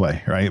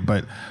overplay, right?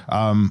 But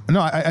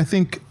no, I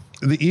think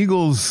the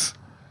Eagles,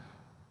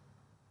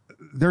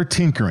 they're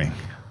tinkering.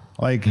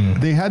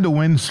 They had the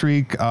win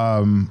streak.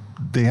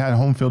 They had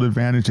home field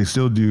advantage. They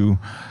still do.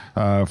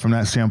 From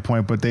that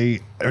standpoint, but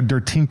they're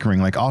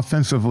tinkering.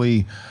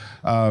 Offensively,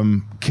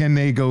 can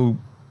they go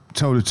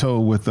toe to toe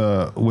with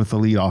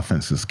elite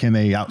offenses? Can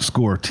they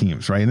outscore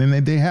teams? Right, and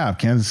then they have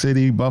Kansas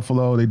City,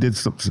 Buffalo. They did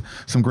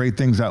some great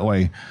things that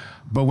way.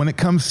 But when it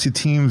comes to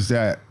teams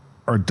that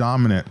are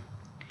dominant,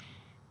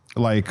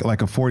 like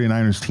a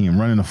 49ers team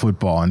running the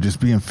football and just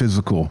being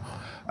physical.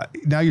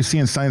 Now you're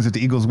seeing signs that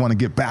the Eagles want to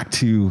get back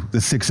to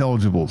the 6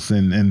 eligibles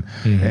and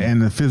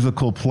the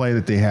physical play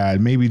that they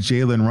had. Maybe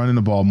Jalen running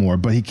the ball more,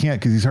 but he can't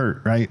because he's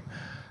hurt, right?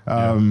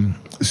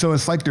 So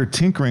it's like they're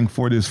tinkering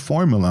for this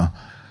formula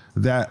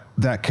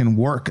that can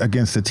work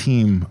against a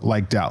team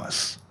like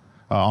Dallas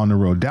on the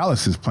road.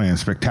 Dallas is playing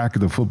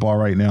spectacular football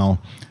right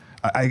now.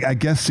 I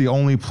guess the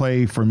only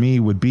play for me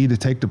would be to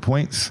take the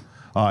points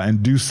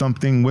and do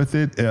something with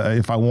it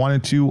if I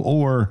wanted to,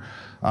 or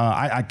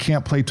I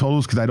can't play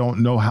totals because I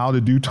don't know how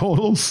to do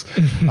totals.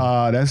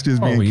 That's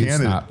just being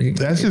candid.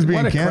 That's just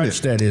being candid. What a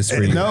crutch that is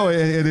for you. No,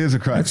 it is a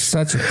crutch. That's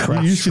such a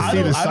crutch. You should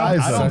see the size.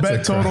 I don't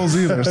bet totals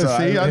either. So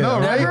see, I know,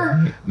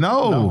 right?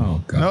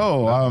 No.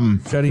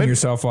 Shutting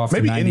yourself off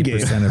from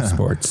 90% of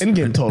sports.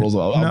 In-game totals,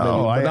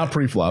 but not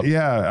pre-flop.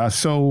 Yeah.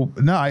 So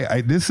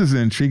no, this is an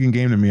intriguing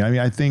game to me. I mean,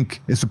 I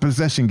think it's a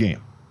possession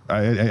game.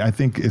 I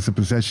think it's a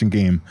possession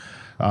game,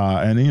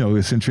 and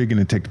it's intriguing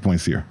to take the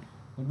points here.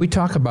 We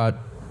talk about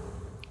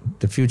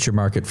the future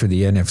market for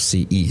the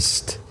NFC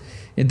East.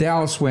 And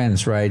Dallas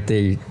wins, right?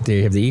 They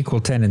have the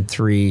equal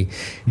 10-3.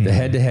 The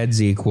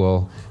head-to-head's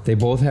equal. They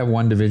both have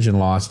one division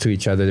loss to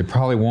each other. They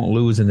probably won't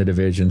lose in the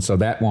division, so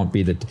that won't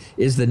be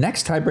is the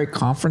next tiebreak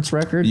conference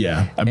record?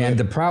 Yeah. And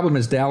the problem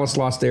is Dallas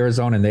lost to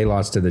Arizona and they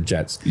lost to the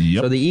Jets.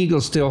 Yep. So the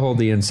Eagles still hold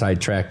the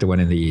inside track to win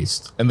in the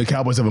East. And the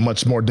Cowboys have a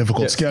much more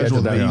difficult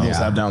schedule than the Eagles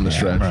have down the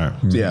stretch. Right.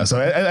 Yeah, so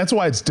that's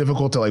why it's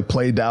difficult to like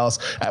play Dallas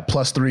at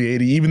plus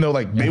 380, even though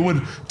like they would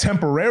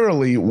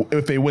temporarily,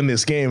 if they win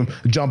this game,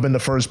 jump into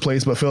first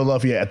place. But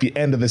Philadelphia at the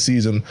end of the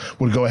season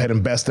would go ahead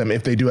and best them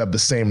if they do have the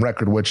same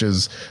record, which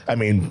is, I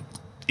mean,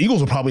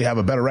 Eagles will probably have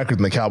a better record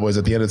than the Cowboys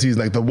at the end of the season.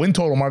 Like the win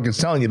total market's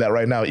telling you that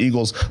right now.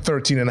 Eagles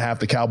 13.5,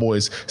 the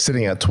Cowboys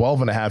sitting at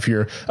 12.5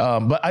 here.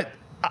 But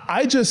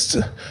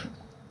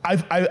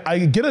I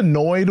get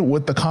annoyed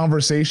with the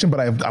conversation,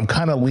 but I'm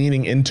kind of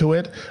leaning into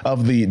it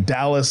of the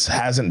Dallas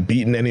hasn't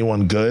beaten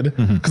anyone good.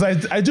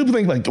 Because I do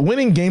think like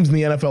winning games in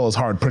the NFL is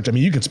hard. Pritch, I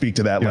mean, you could speak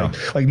to that. Yeah.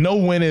 Like no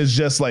win is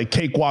just like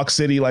cakewalk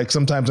city, like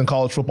sometimes in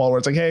college football where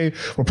it's like, hey,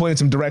 we're playing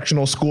some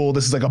directional school.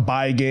 This is like a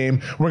bye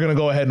game. We're going to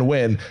go ahead and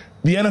win.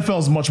 The NFL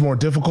is much more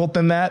difficult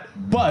than that.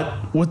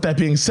 But with that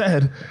being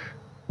said,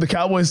 the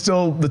Cowboys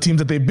still, the teams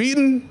that they've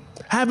beaten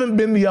haven't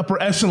been the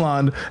upper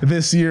echelon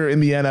this year in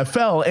the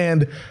NFL.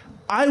 And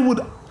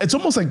it's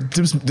almost like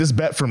this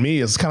bet for me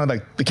is kind of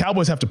like the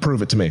Cowboys have to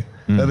prove it to me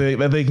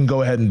that they can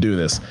go ahead and do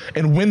this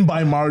and win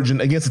by margin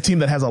against a team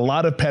that has a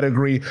lot of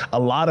pedigree, a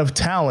lot of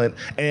talent,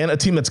 and a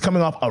team that's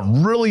coming off a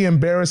really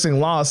embarrassing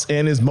loss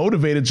and is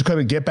motivated to kind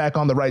of get back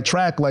on the right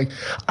track. Like,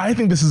 I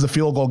think this is a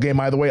field goal game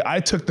either way.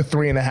 I took the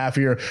 3.5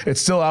 here. It's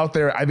still out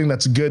there. I think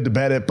that's good to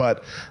bet it,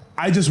 but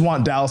I just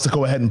want Dallas to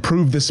go ahead and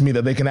prove this to me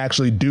that they can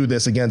actually do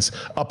this against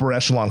upper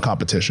echelon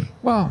competition.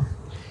 Well,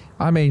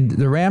 I mean,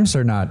 the Rams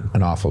are not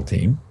an awful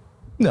team.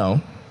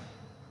 No.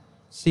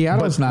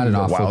 Seattle's not an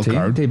awful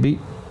team.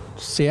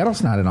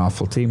 Seattle's not an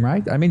awful team,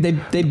 right? I mean,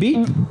 they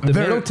beat the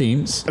middle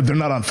teams. They're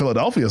not on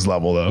Philadelphia's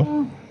level,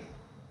 though.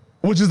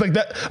 Which is like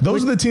that.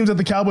 Those are the teams that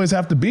the Cowboys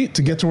have to beat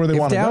to get to where they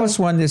want to go. If Dallas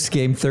won this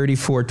game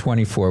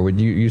 34-24, would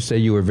you say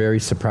you were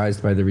very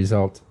surprised by the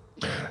result?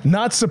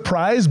 Not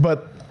surprised,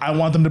 but I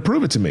want them to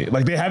prove it to me.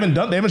 Like they haven't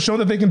shown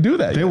that they can do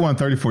that. If they won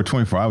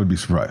 34-24, I would be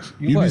surprised.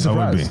 You'd be surprised.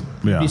 I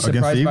would be. Yeah. Be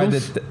surprised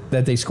against by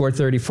that they scored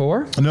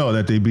 34? No,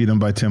 that they beat them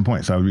by 10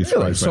 points. I would be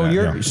surprised by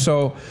that.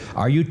 So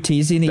are you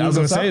teasing the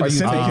Eagles up? Are you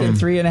taking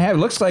 3.5? It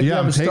looks like you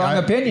have a strong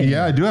opinion.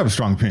 Yeah, I do have a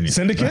strong opinion.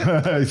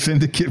 Syndicate?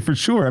 Syndicate for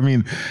sure. I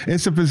mean,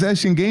 it's a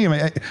possession game.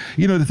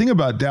 The thing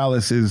about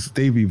Dallas is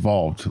they've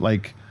evolved.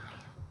 Like,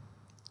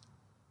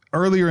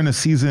 earlier in the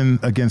season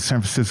against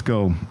San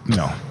Francisco,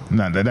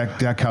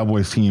 that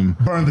Cowboys team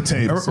burned the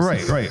tapes.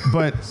 Right.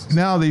 But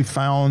now they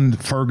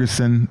found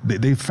Ferguson.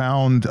 They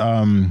found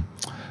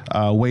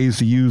ways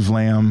to use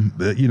Lamb.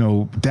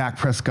 Dak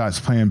Prescott's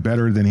playing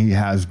better than he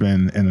has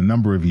been in a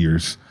number of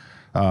years.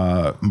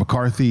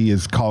 McCarthy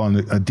is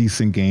calling a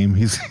decent game.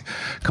 He's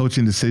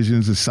coaching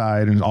decisions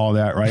aside and all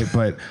that, right?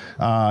 But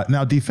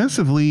now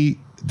defensively,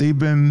 they've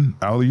been,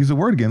 I'll use the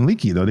word again,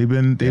 leaky though. They've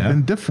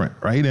been different,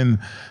 right? And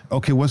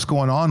okay, what's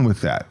going on with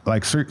that?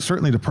 Like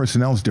certainly the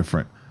personnel is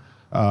different,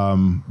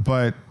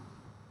 but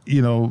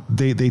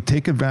they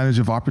take advantage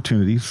of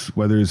opportunities,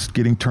 whether it's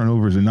getting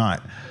turnovers or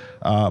not.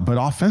 But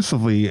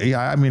offensively,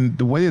 I mean,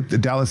 the way that the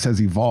Dallas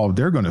has evolved,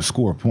 they're going to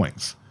score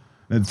points.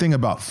 And the thing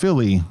about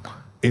Philly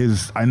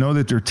is, I know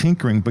that they're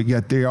tinkering, but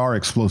yet they are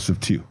explosive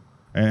too.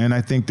 And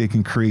I think they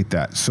can create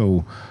that.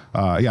 So,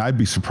 I'd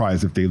be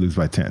surprised if they lose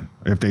by 10,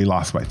 if they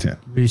lost by 10.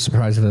 Be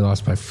surprised if they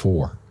lost by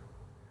 4.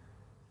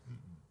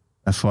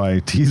 That's why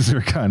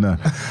teaser kind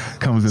of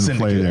comes into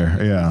play there.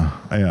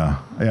 Yeah.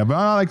 But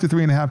I like the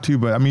 3.5 too.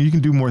 But I mean, you can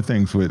do more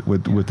things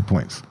with the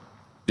points.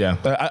 Yeah,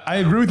 I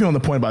agree with you on the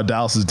point about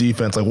Dallas's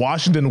defense. Like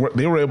Washington,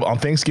 they were able on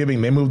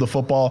Thanksgiving. They moved the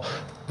football.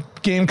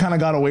 Game kind of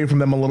got away from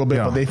them a little bit,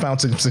 but they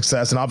found some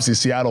success. And obviously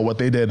Seattle, what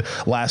they did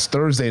last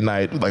Thursday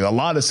night, like a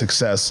lot of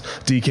success.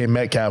 DK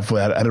Metcalf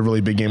had a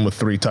really big game with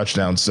 3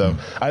 touchdowns. So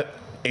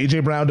A.J.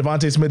 Brown,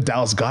 Devontae Smith,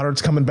 Dallas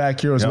Goedert's coming back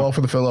here as well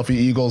for the Philadelphia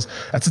Eagles.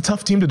 That's a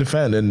tough team to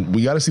defend, and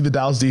we got to see the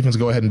Dallas defense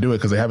go ahead and do it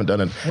because they haven't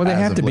done it. Well, they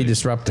have to be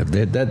disruptive.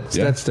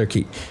 That's their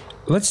key.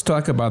 Let's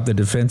talk about the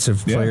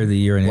defensive player of the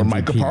year and MVP.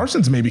 Micah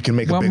Parsons maybe can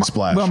make a big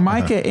splash. Well,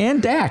 Micah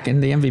and Dak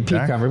in the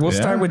MVP conference. We'll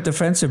start with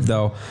defensive,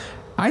 though.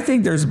 I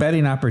think there's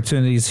betting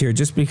opportunities here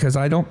just because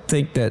I don't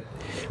think that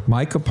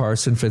Micah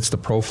Parsons fits the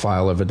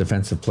profile of a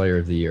defensive player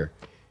of the year.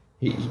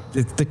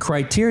 The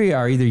criteria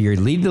are either you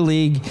lead the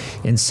league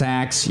in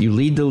sacks, you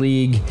lead the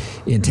league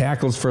in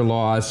tackles for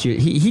loss.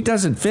 He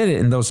doesn't fit it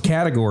in those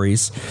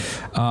categories.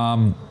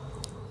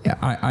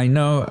 I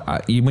know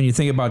when you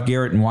think about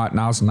Garrett and Watt,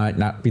 now's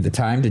not be the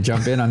time to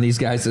jump in on these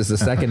guys as the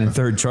second and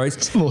third choice.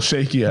 It's a little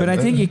shaky. But I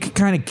think you can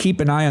kind of keep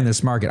an eye on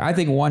this market. I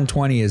think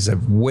 120 is a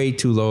way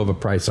too low of a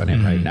price on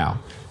him right now.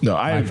 No,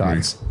 I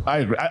agree.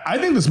 I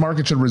think this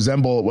market should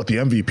resemble what the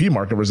MVP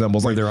market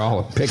resembles. Like they're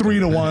all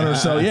 3-1 or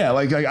so. Yeah.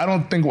 Like I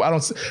don't.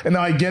 And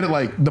now I get it.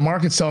 Like the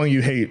market's telling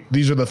you, hey,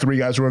 these are the 3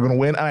 guys who are going to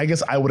win. And I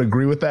guess I would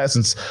agree with that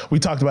since we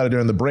talked about it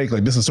during the break.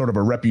 Like this is sort of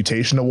a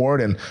reputation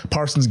award, and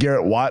Parsons,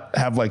 Garrett, Watt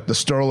have like the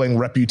sterling sterling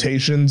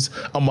reputations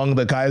among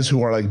the guys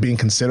who are like being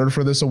considered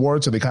for this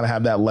award, so they kind of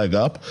have that leg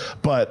up.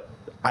 But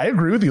I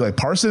agree with you. Like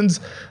Parsons,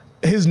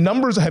 his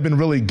numbers have been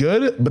really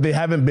good, but they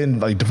haven't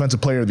been like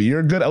defensive player of the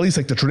year good, at least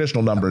like the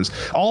traditional numbers.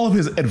 All of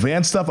his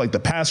advanced stuff, like the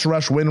pass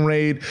rush, win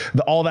rate,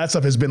 all that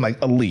stuff has been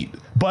like elite.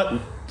 But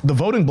the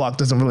voting block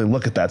doesn't really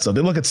look at that stuff. They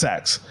look at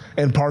sacks.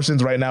 And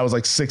Parsons right now is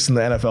like 6th in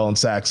the NFL in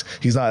sacks.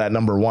 He's not at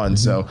number 1.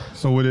 So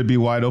would it be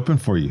wide open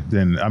for you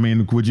then? I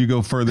mean, would you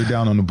go further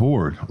down on the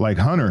board? Like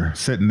Hunter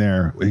sitting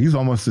there, he's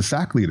almost the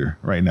sack leader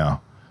right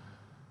now.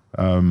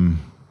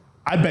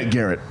 I'd bet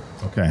Garrett.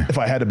 Okay. If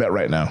I had to bet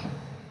right now.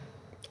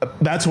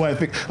 That's why I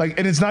think, like,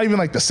 and it's not even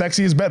like the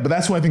sexiest bet, but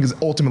that's who I think is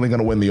ultimately going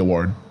to win the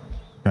award.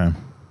 Okay.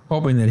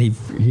 Hoping that he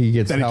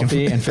gets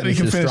healthy and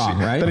finishes strong,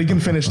 right? That he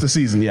can finish the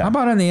season, yeah. How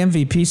about on the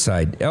MVP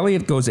side?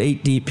 Elliott goes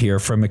 8 deep here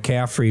from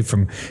McCaffrey,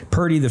 from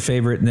Purdy, the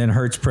favorite, and then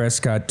Hurts,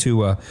 Prescott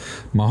to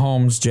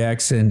Mahomes,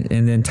 Jackson,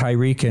 and then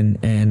Tyreek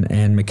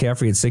and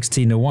McCaffrey at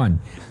 16-1.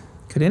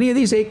 Could any of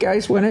these 8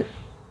 guys win it?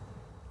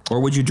 Or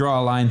would you draw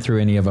a line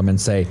through any of them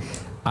and say,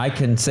 I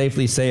can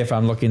safely say if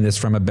I'm looking this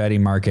from a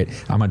betting market,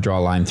 I'm going to draw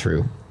a line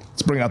through?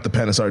 Let's bring out the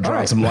pen and start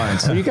drawing some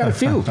lines. So you got a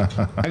few.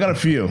 I got a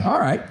few. All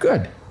right,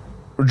 good.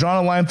 We're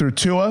drawing a line through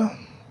Tua.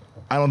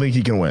 I don't think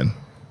he can win.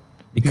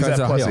 Because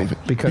of Hill.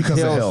 Because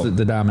Hill's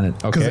the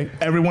dominant. Okay.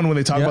 Because everyone, when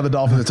they talk about the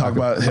Dolphins, they talk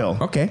about Hill.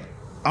 Okay.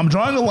 I'm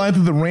drawing a line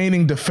through the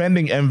reigning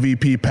defending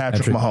MVP,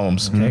 Patrick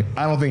Mahomes. Okay.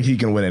 I don't think he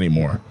can win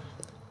anymore.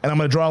 And I'm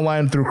going to draw a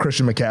line through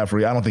Christian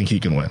McCaffrey. I don't think he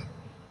can win.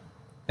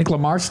 I think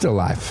Lamar's still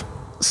alive.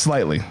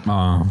 Slightly.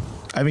 I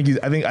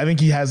think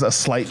he has a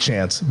slight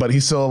chance, but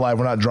he's still alive.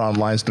 We're not drawing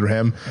lines through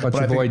him. But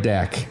your boy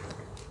Dak.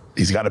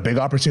 He's got a big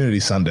opportunity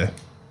Sunday.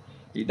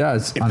 He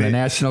does on the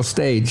national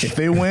stage. If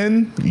they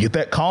win, you get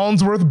that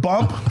Collinsworth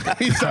bump.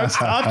 He starts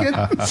talking.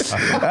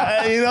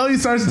 He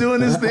starts doing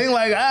his thing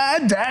like,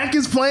 Dak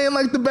is playing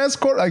like the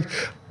best quarter. Like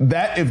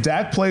that. If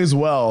Dak plays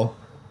well,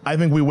 I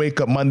think we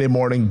wake up Monday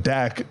morning,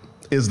 Dak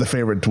is the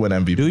favorite to win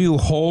MVP. Do you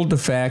hold the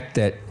fact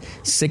that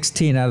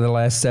 16 out of the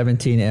last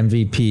 17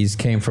 MVPs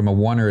came from a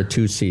 1 or a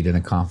 2 seed in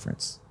a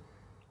conference?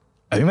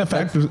 I think that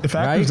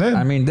factors in.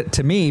 I mean,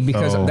 to me,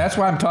 because that's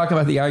why I'm talking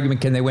about the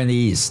argument, can they win the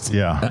East?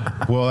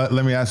 Yeah. Well,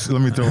 let me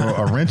throw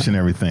a wrench in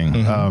everything.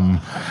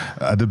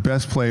 The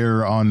best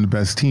player on the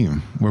best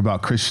team. We're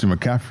about Christian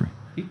McCaffrey.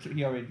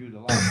 He already drew the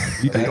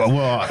line.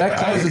 Well, that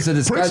causes a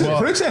discussion.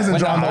 Pritch hasn't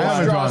drawn the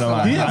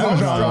line. He hasn't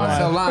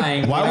drawn the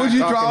line. Why would you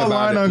draw a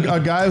line on a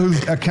guy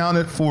who's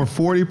accounted for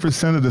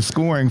 40% of the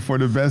scoring for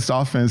the best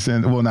offense?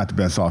 Not the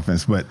best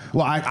offense, but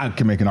I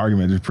can make an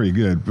argument it's pretty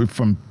good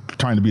from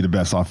trying to be the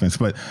best offense.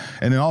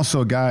 And then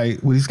also a guy,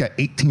 he's got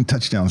 18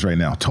 touchdowns right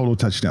now, total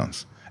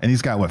touchdowns. And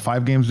he's got,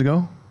 5 games to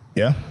go?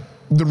 Yeah.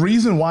 The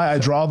reason why I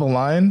draw the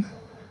line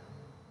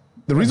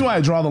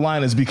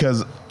is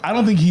because I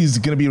don't think he's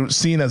going to be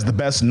seen as the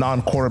best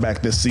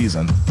non-quarterback this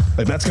season.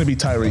 Like, that's going to be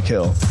Tyreek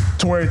Hill.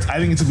 To where I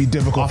think it's going to be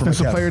difficult for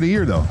Offensive player of the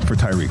year, though, for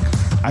Tyreek.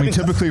 I mean,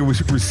 typically a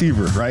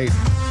receiver, right?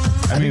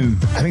 I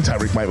think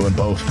Tyreek might win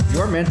both.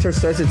 Your mentor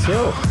says it's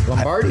Hill.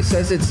 Lombardi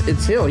says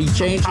it's Hill. He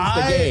changes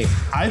the game.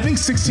 I think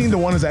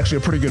 16-1 is actually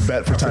a pretty good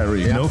bet for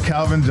Tyreek. Yeah. No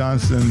Calvin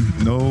Johnson,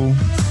 no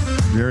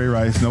Jerry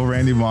Rice, no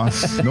Randy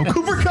Moss, no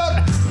Cooper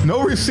Kupp,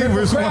 no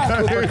receivers. Did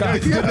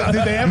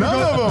they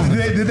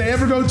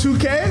ever go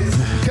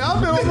 2K?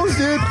 Calvin almost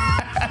did.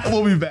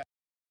 We'll be back.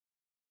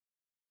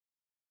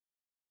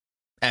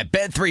 At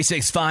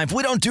Bet365,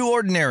 we don't do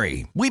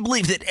ordinary. We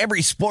believe that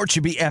every sport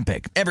should be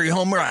epic. Every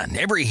home run,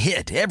 every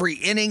hit, every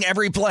inning,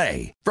 every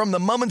play. From the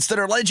moments that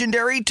are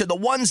legendary to the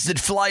ones that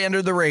fly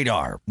under the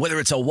radar. Whether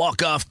it's a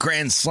walk-off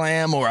grand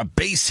slam or a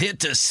base hit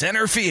to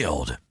center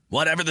field.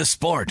 Whatever the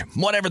sport,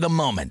 whatever the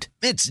moment.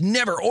 It's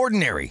never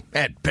ordinary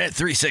at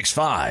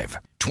Bet365.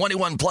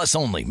 21 plus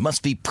only.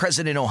 Must be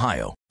present in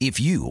Ohio. If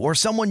you or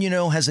someone you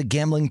know has a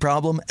gambling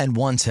problem and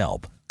wants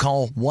help,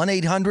 call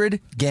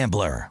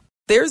 1-800-GAMBLER.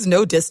 There's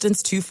no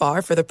distance too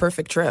far for the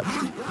perfect trip.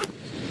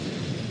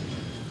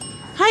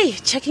 Hi,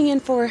 checking in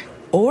for...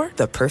 Or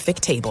the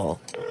perfect table.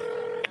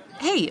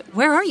 Hey,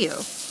 where are you?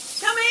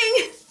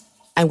 Coming!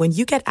 And when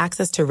you get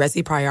access to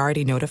Resi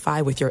Priority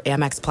Notify with your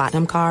Amex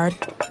Platinum card...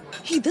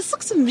 Hey, this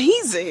looks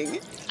amazing.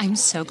 I'm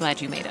so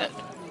glad you made it.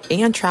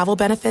 And travel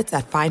benefits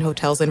at fine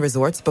hotels and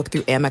resorts booked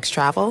through Amex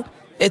Travel,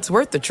 it's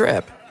worth the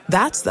trip.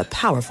 That's the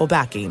powerful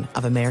backing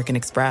of American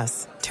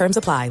Express. Terms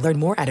apply. Learn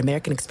more at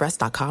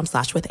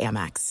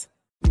americanexpress.com/withAmex.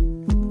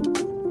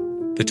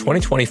 The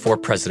 2024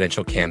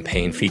 presidential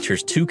campaign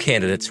features 2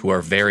 candidates who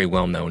are very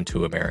well known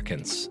to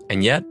Americans.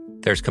 And yet,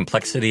 there's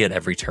complexity at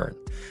every turn.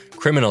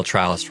 Criminal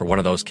trials for one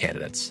of those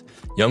candidates.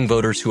 Young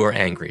voters who are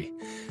angry.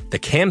 The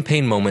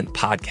Campaign Moment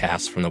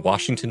podcast from the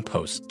Washington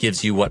Post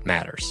gives you what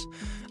matters.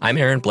 I'm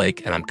Aaron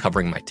Blake, and I'm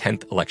covering my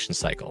 10th election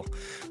cycle.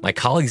 My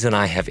colleagues and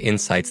I have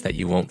insights that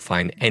you won't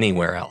find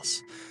anywhere else.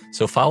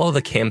 So follow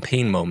The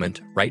Campaign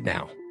Moment right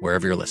now,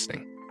 wherever you're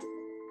listening.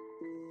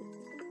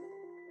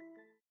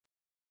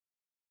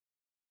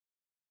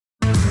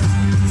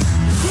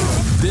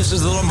 This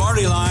is the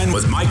Lombardi Line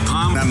with Mike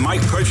Palm and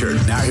Mike Pritchard.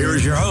 Now here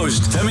is your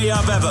host, Femi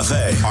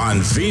Abebefe, on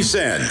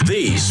VSiN,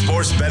 the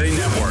Sports Betting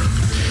Network.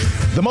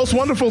 The most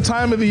wonderful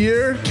time of the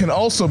year can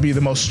also be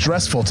the most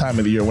stressful time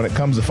of the year when it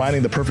comes to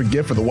finding the perfect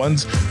gift for the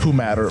ones who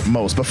matter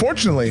most. But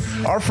fortunately,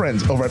 our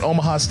friends over at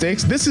Omaha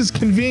Steaks, this is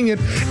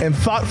convenient and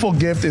thoughtful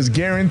gift is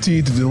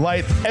guaranteed to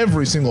delight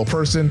every single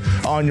person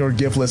on your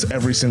gift list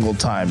every single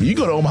time. You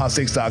go to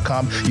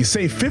omahasteaks.com, you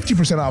save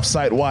 50% off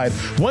site-wide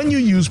when you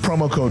use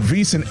promo code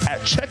VSiN at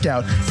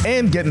checkout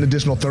and get an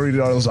additional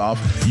 $30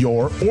 off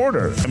your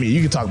order. I mean, you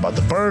can talk about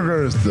the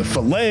burgers, the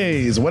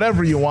fillets,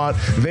 whatever you want.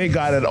 They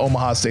got it at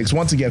Omaha Steaks.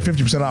 Once again,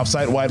 50% off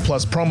site-wide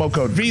plus promo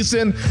code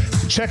VSiN.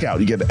 Checkout,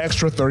 you get an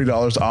extra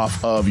 $30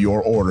 off of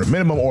your order.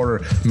 Minimum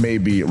order may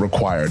be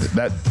required.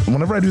 That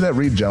whenever I do that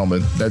read,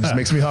 gentlemen, that just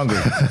makes me hungry.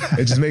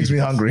 It just makes me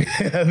hungry.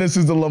 This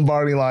is the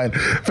Lombardi Line.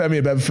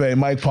 Femi Abebefe,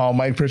 Mike Paul,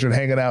 Mike Pritchard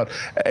hanging out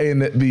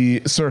in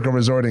the Circa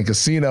Resort and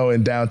Casino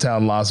in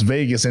downtown Las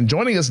Vegas. And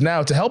joining us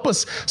now to help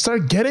us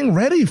start getting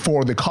ready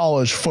for the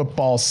college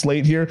football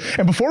slate here.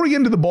 And before we get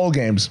into the bowl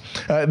games,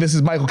 this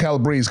is Michael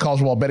Calabrese,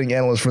 college football betting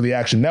analyst for the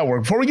Action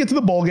Network. Before we get to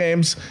the bowl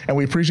games, and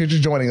we appreciate you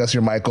joining us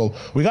here, Michael,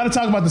 we got to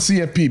talk about the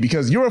CFP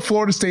because you're a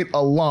Florida State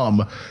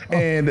alum.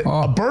 And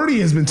Birdie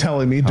has been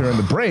telling me during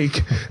the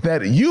break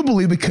that you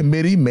believe the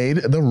committee made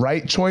the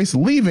right choice,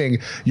 leaving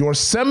your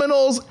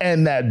Seminoles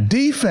and that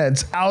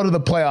defense out of the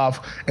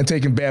playoff and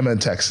taking Bama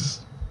and Texas.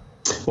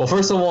 Well,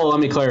 first of all, let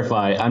me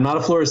clarify. I'm not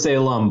a Florida State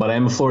alum, but I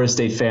am a Florida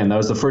State fan. That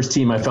was the first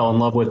team I fell in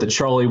love with, the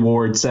Charlie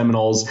Ward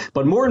Seminoles.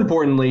 But more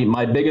importantly,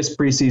 my biggest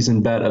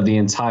preseason bet of the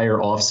entire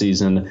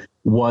offseason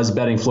was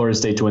betting Florida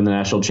State to win the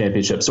national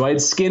championship. So I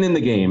had skin in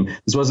the game.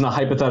 This wasn't a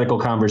hypothetical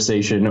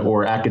conversation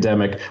or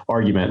academic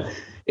argument.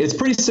 It's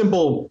pretty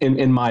simple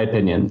in my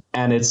opinion.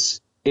 And it's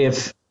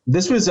if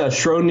this was a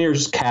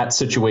Schrodinger's cat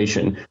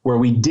situation where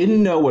we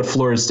didn't know what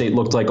Florida State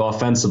looked like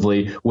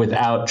offensively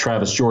without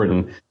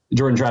Jordan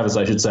Travis,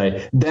 I should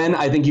say, then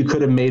I think you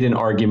could have made an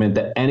argument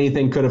that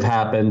anything could have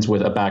happened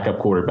with a backup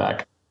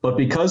quarterback. But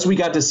because we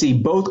got to see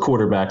both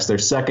quarterbacks, their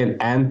second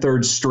and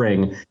third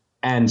string,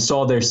 and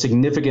saw their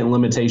significant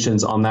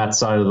limitations on that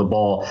side of the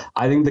ball,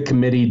 I think the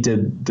committee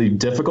did the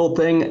difficult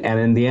thing. And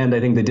in the end, I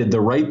think they did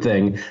the right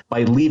thing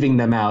by leaving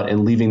them out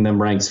and leaving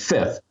them ranked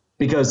fifth.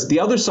 Because the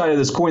other side of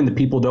this coin that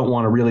people don't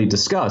want to really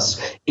discuss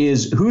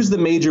is who's the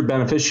major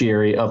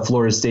beneficiary of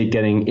Florida State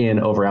getting in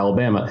over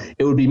Alabama.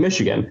 It would be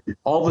Michigan.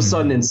 All of a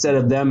sudden, instead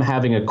of them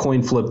having a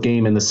coin flip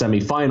game in the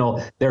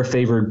semifinal, they're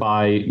favored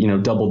by,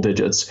 double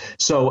digits.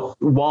 So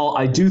while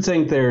I do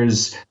think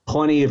there's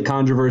plenty of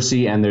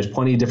controversy and there's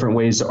plenty of different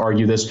ways to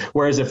argue this,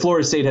 whereas if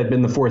Florida State had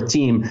been the fourth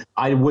team,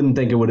 I wouldn't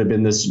think it would have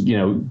been this,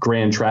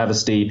 grand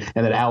travesty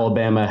and that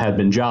Alabama had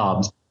been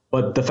jobbed.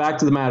 But the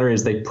fact of the matter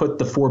is they put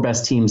the four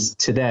best teams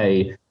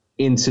today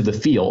into the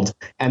field.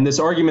 And this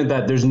argument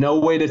that there's no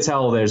way to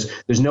tell, there's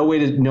no way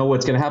to know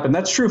what's going to happen.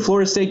 That's true.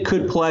 Florida State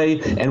could play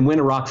and win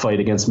a rock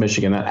fight against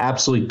Michigan. That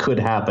absolutely could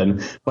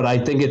happen. But I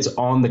think it's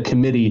on the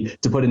committee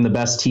to put in the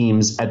best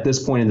teams at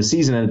this point in the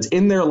season. And it's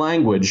in their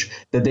language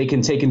that they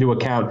can take into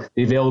account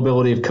the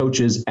availability of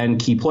coaches and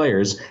key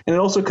players. And it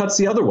also cuts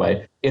the other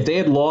way. If they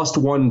had lost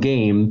one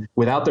game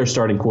without their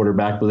starting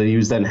quarterback, but he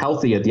was then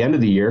healthy at the end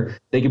of the year,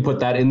 they could put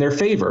that in their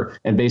favor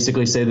and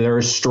basically say they're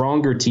a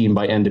stronger team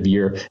by end of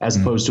year as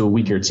opposed to a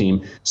weaker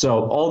team.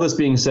 So all this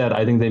being said,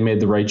 I think they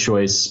made the right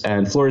choice.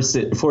 And Florida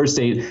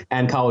State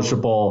and college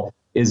football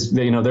is,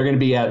 they're going to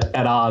be at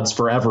odds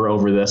forever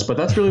over this. But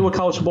that's really what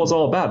college football is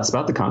all about. It's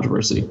about the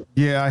controversy.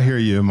 Yeah, I hear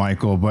you,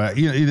 Michael. But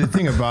the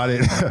thing about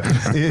it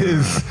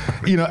is,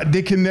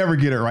 they can never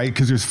get it right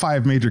because there's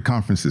 5 major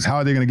conferences. How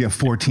are they going to get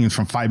 4 teams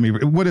from 5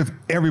 major? What if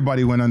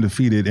everybody went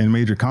undefeated in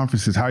major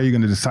conferences? How are you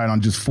going to decide on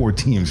just 4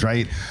 teams,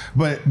 right?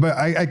 But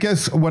I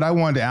guess what I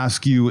wanted to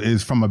ask you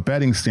is from a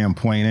betting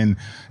standpoint, and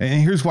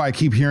here's why I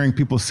keep hearing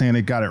people saying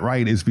they got it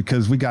right, is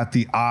because we got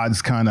the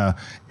odds kind of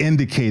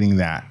indicating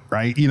that,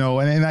 right?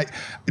 And I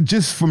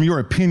just from your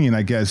opinion,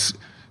 I guess,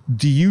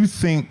 do you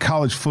think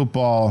college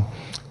football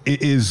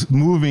is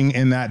moving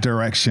in that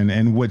direction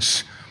in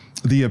which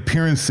the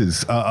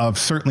appearances of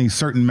certainly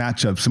certain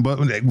matchups, but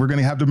we're going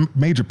to have the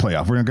major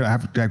playoff. We're going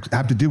to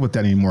have to deal with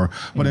that anymore.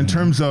 But in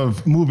terms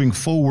of moving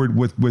forward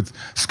with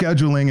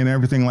scheduling and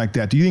everything like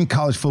that, do you think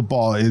college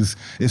football is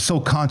so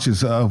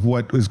conscious of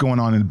what is going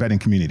on in the betting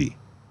community?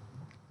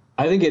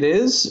 I think it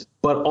is,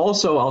 but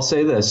also I'll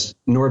say this,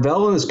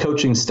 Norvell and his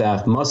coaching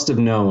staff must have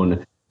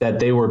known that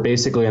they were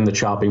basically on the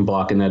chopping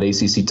block in that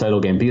ACC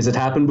title game because it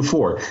happened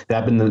before. It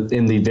happened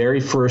in the very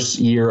first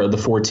year of the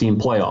 4-team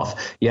playoff.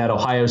 You had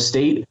Ohio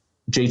State,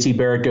 JT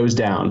Barrett goes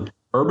down.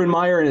 Urban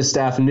Meyer and his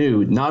staff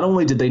knew not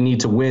only did they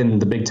need to win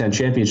the Big Ten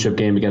championship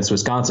game against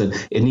Wisconsin,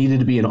 it needed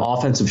to be an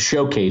offensive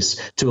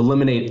showcase to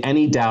eliminate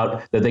any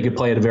doubt that they could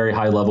play at a very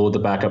high level with the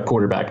backup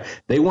quarterback.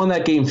 They won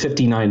that game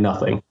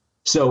 59-0.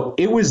 So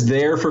it was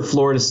there for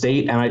Florida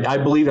State. And I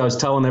believe I was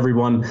telling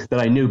everyone that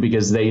I knew,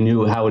 because they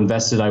knew how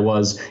invested I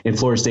was in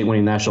Florida State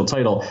winning the national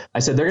title. I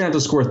said, they're going to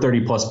have to score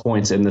 30 plus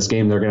points in this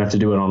game. They're going to have to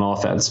do it on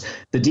offense.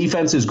 The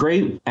defense is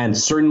great. And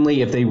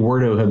certainly if they were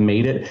to have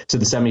made it to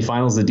the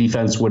semifinals, the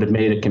defense would have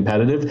made it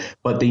competitive.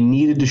 But they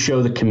needed to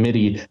show the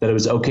committee that it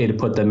was okay to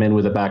put them in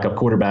with a backup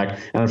quarterback.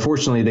 And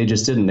unfortunately, they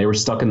just didn't. They were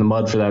stuck in the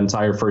mud for that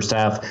entire first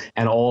half.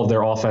 And all of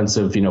their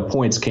offensive,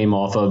 points came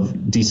off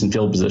of decent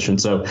field position.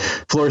 So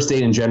Florida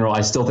State in general, I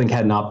still think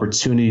had an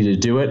opportunity to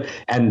do it.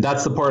 And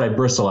that's the part I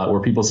bristle at, where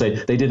people say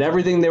they did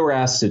everything they were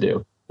asked to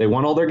do. They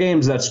won all their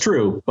games. That's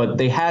true. But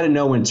they had to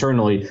know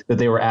internally that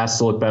they were asked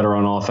to look better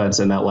on offense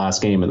in that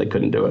last game, and they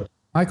couldn't do it.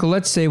 Michael,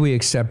 let's say we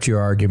accept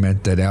your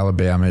argument that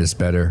Alabama is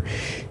better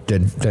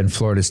than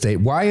Florida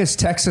State. Why is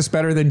Texas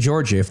better than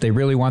Georgia if they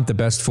really want the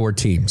best 4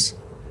 teams?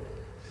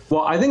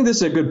 Well, I think this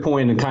is a good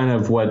point, and kind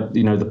of what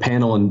the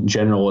panel in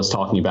general is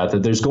talking about,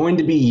 that there's going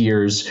to be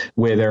years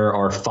where there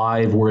are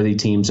 5 worthy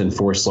teams in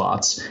 4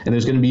 slots, and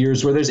there's going to be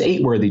years where there's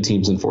 8 worthy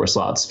teams in 4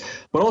 slots.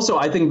 But also,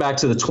 I think back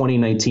to the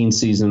 2019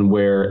 season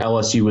where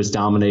LSU was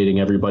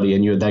dominating everybody,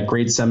 and you had that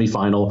great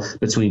semifinal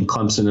between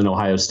Clemson and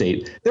Ohio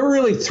State. There were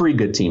really 3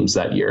 good teams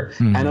that year,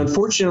 and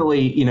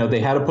unfortunately, they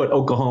had to put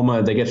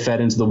Oklahoma. They get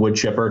fed into the wood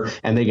chipper,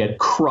 and they get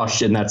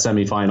crushed in that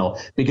semifinal,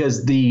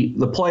 because the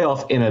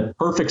playoff in a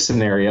perfect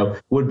scenario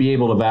would be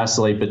able to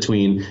vacillate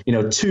between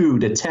 2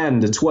 to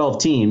 10 to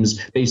 12 teams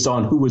based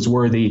on who was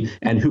worthy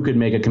and who could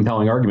make a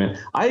compelling argument.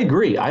 I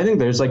agree. I think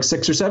there's like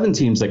 6 or 7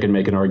 teams that could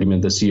make an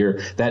argument this year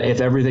that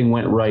if everything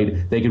went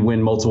right, they could win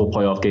multiple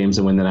playoff games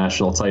and win the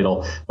national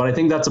title. But I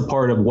think that's a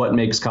part of what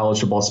makes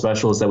college football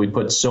special, is that we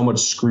put so much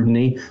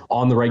scrutiny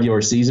on the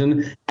regular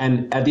season.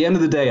 And at the end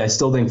of the day, I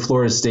still think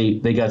Florida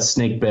State, they got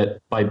snake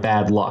bit by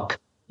bad luck.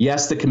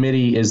 Yes, the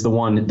committee is the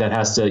one that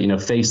has to,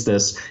 face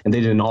this, and they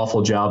did an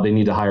awful job. They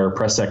need to hire a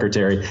press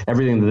secretary.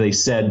 Everything that they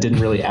said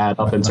didn't really add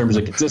up in terms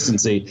of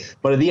consistency.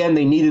 But at the end,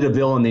 they needed a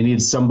villain. They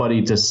needed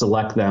somebody to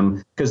select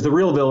them, because the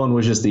real villain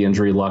was just the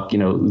injury luck,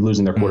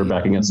 losing their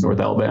quarterback against North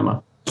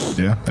Alabama.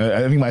 Yeah,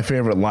 I think my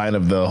favorite line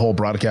of the whole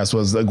broadcast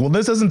was like, well,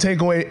 this doesn't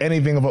take away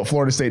anything of what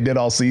Florida State did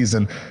all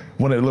season,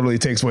 when it literally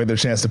takes away their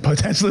chance to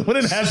potentially win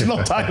a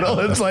national title.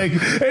 It's like,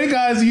 hey,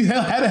 guys, you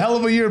had a hell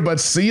of a year, but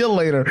see you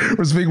later.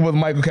 We're speaking with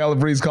Michael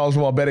Calabrese, college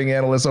football betting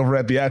analyst over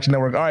at the Action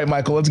Network. All right,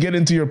 Michael, let's get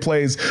into your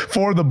plays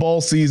for the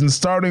bowl season,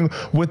 starting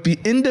with the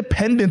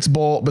Independence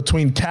Bowl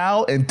between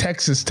Cal and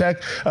Texas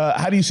Tech.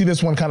 How do you see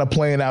this one kind of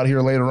playing out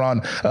here later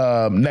on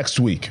next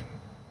week?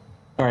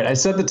 All right, I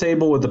set the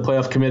table with the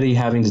playoff committee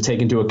having to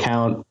take into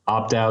account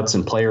opt-outs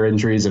and player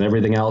injuries and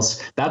everything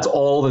else. That's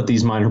all that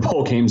these minor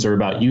bowl games are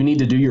about. You need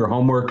to do your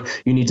homework.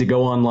 You need to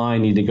go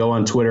online, you need to go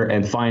on Twitter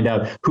and find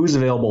out who's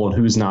available and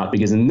who's not.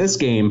 Because in this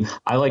game,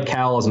 I like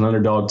Cal as an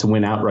underdog to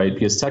win outright,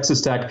 because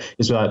Texas Tech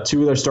is without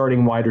 2 of their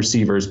starting wide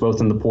receivers,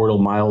 both in the portal,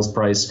 Miles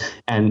Price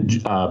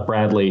and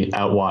Bradley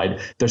out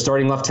wide. Their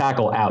starting left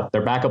tackle out,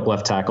 their backup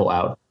left tackle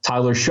out.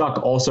 Tyler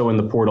Shuck also in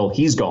the portal.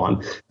 He's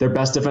gone. Their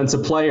best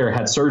defensive player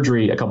had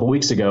surgery a couple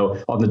weeks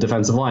ago on the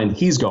defensive line.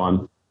 He's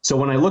gone. So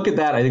when I look at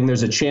that, I think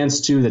there's a chance,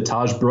 too, that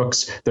Taj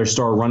Brooks, their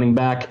star running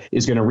back,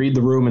 is going to read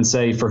the room and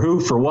say, for who,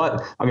 for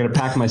what? I'm going to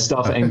pack my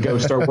stuff and go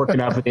start working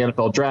out for the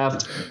NFL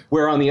draft.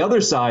 Where on the other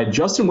side,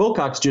 Justin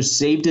Wilcox just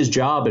saved his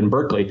job in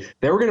Berkeley.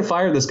 They were going to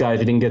fire this guy if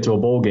he didn't get to a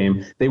bowl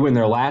game. They win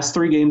their last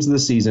 3 games of the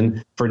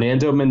season.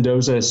 Fernando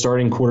Mendoza is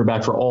starting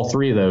quarterback for all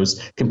 3 of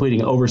those,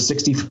 completing over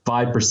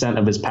 65%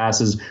 of his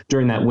passes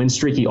during that win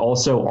streak. He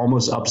also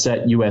almost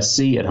upset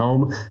USC at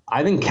home.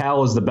 I think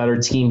Cal is the better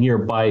team here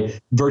by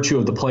virtue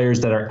of the players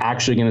that are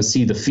actually going to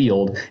see the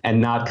field and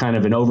not kind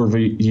of an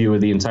overview of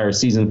the entire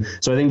season.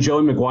 So I think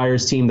Joey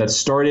McGuire's team that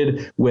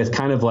started with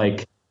kind of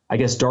like, I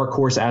guess, dark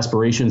horse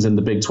aspirations in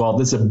the Big 12.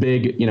 This is a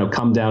big,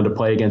 come down to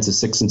play against a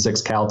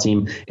 6-6 Cal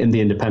team in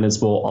the Independence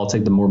Bowl. I'll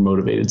take the more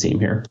motivated team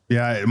here.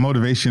 Yeah,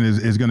 motivation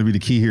is going to be the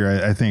key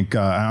here. I think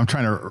I'm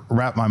trying to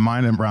wrap my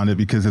mind around it,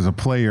 because as a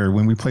player,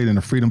 when we played in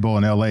the Freedom Bowl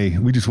in LA,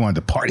 we just wanted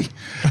to party.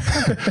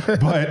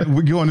 But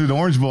we go into the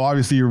Orange Bowl,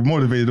 obviously you're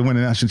motivated to win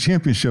a national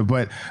championship.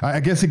 But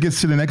I guess it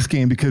gets to the next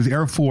game, because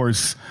Air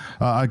Force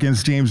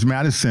against James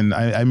Madison.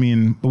 I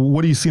mean,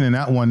 what are you seeing in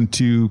that one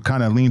to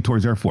kind of lean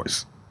towards Air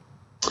Force?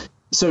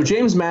 So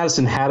James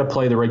Madison had to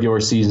play the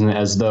regular season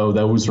as though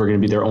those were going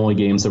to be their only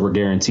games that were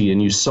guaranteed.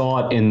 And you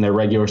saw it in their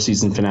regular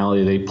season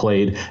finale. They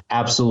played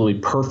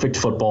absolutely perfect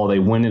football. They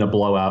win in a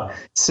blowout.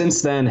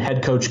 Since then,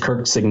 head coach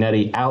Kirk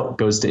Cignetti out,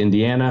 goes to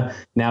Indiana.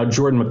 Now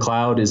Jordan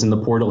McLeod is in the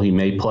portal. He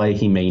may play,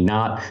 he may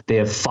not. They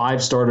have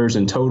 5 starters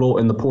in total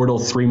in the portal,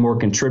 3 more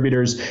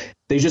contributors.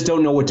 They just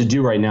don't know what to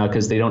do right now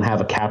because they don't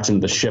have a captain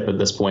of the ship at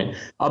this point.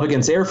 Up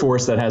against Air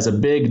Force, that has a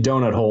big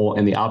donut hole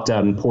in the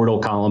opt-out and portal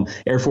column.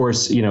 Air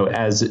Force,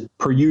 as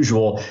per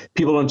usual,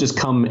 people don't just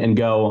come and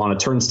go on a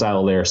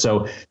turnstile there.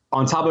 So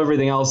On top of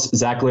everything else,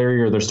 Zach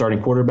Larry, or their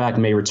starting quarterback,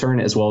 may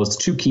return, as well as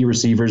two key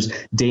receivers,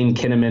 Dane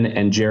Kinnaman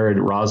and Jared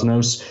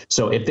Rosnos.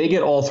 So if they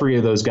get all three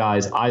of those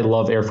guys, I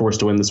love Air Force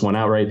to win this one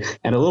outright.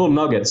 And a little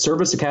nugget,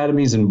 service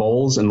academies and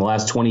bowls in the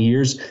last 20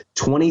 years,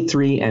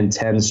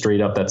 23-10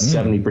 straight up. That's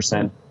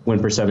 70% win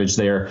percentage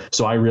there.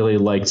 So I really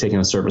like taking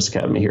a service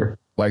academy here.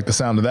 Like the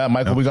sound of that.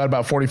 Michael, we got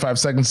about 45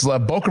 seconds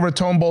left. Boca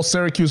Raton Bowl,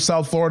 Syracuse,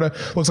 South Florida.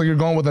 Looks like you're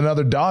going with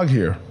another dog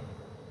here.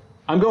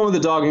 I'm going with the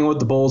dogging with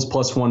the Bulls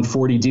plus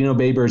 140. Dino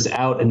Babers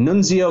out. And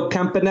Nunzio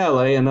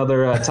Campanelle,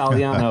 another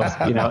Italiano.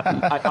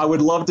 I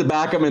would love to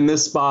back him in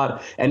this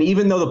spot. And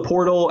even though the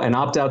portal and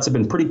opt-outs have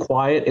been pretty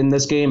quiet in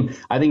this game,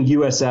 I think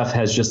USF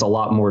has just a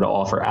lot more to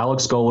offer.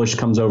 Alex Golish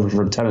comes over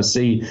from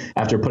Tennessee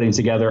after putting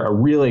together a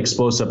really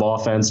explosive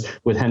offense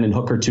with Hendon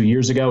Hooker 2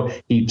 years ago.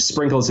 He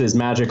sprinkles his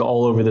magic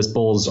all over this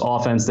Bulls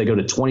offense. They go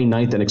to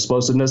 29th in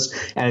explosiveness.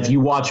 And if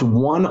you watch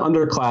one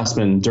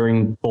underclassman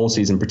during bowl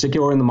season,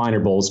 particularly in the minor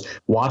bowls,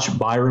 watch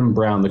Byron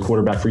Brown, the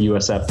quarterback for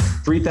USF.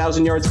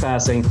 3,000 yards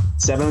passing,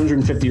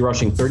 750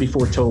 rushing,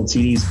 34 total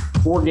TDs,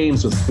 4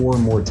 games with 4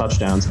 more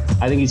touchdowns.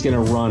 I think he's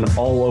going to run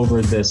all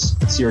over this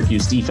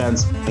Syracuse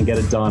defense and get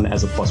it done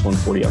as a plus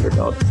 140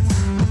 underdog.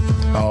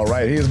 All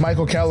right, here's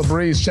Michael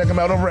Calabrese. Check him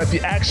out over at the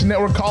Action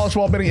Network, college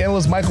football betting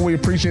analyst. Michael, we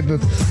appreciate the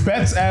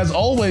bets as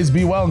always.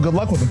 Be well and good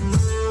luck with them.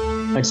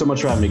 Thanks so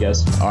much for having me,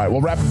 guys. All right,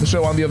 we'll wrap up the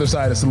show on the other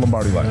side. It's the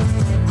Lombardi Line.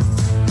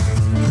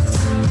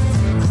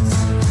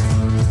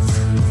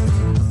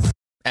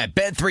 At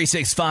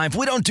Bet365,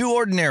 we don't do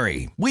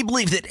ordinary. We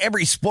believe that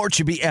every sport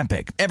should be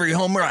epic. Every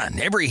home run,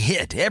 every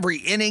hit, every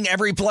inning,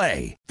 every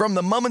play. From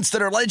the moments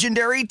that are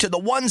legendary to the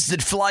ones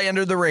that fly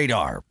under the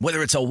radar.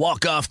 Whether it's a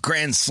walk-off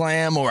grand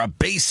slam or a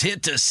base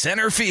hit to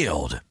center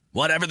field.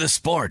 Whatever the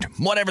sport,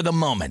 whatever the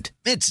moment.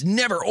 It's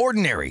never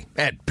ordinary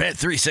at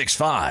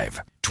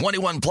Bet365.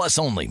 21 plus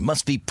only.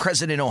 Must be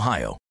present in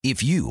Ohio.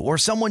 If you or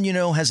someone you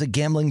know has a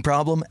gambling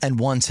problem and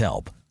wants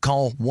help,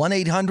 call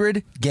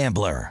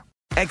 1-800-GAMBLER.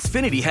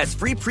 Xfinity has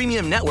free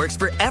premium networks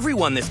for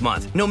everyone this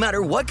month, no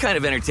matter what kind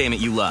of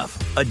entertainment you love.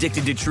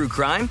 Addicted to true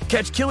crime?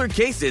 Catch killer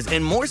cases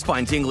and more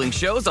spine-tingling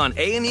shows on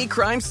A&E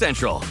Crime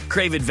Central.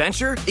 Crave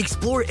adventure?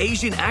 Explore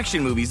Asian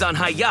action movies on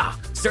Hi-Ya.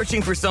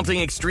 Searching for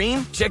something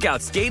extreme? Check out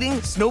skating,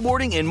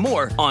 snowboarding, and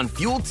more on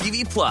Fuel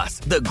TV Plus,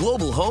 the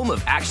global home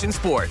of action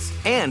sports.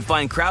 And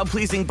find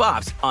crowd-pleasing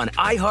bops on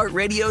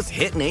iHeartRadio's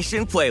Hit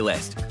Nation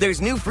playlist. There's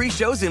new free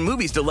shows and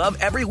movies to love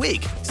every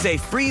week. Say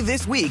free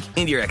this week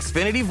in your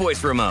Xfinity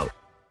voice remote.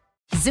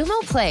 Xumo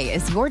Play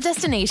is your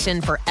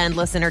destination for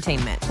endless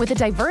entertainment. With a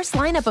diverse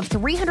lineup of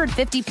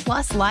 350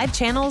 plus live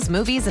channels,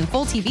 movies, and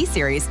full TV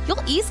series,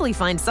 you'll easily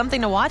find something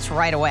to watch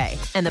right away.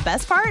 And the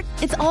best part?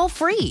 It's all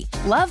free.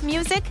 Love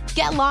music?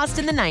 Get lost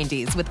in the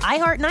 90s with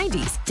iHeart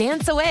 90s,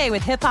 dance away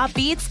with hip-hop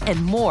beats,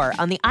 and more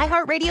on the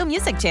iHeartRadio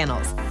music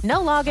channels. No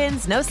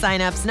logins, no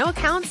signups, no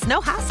accounts, no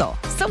hassle.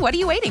 So what are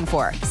you waiting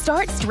for?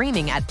 Start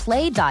streaming at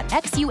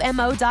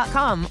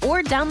play.xumo.com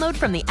or download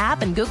from the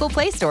app and Google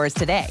Play stores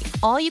today.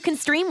 All you can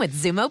stream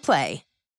with Xumo Play.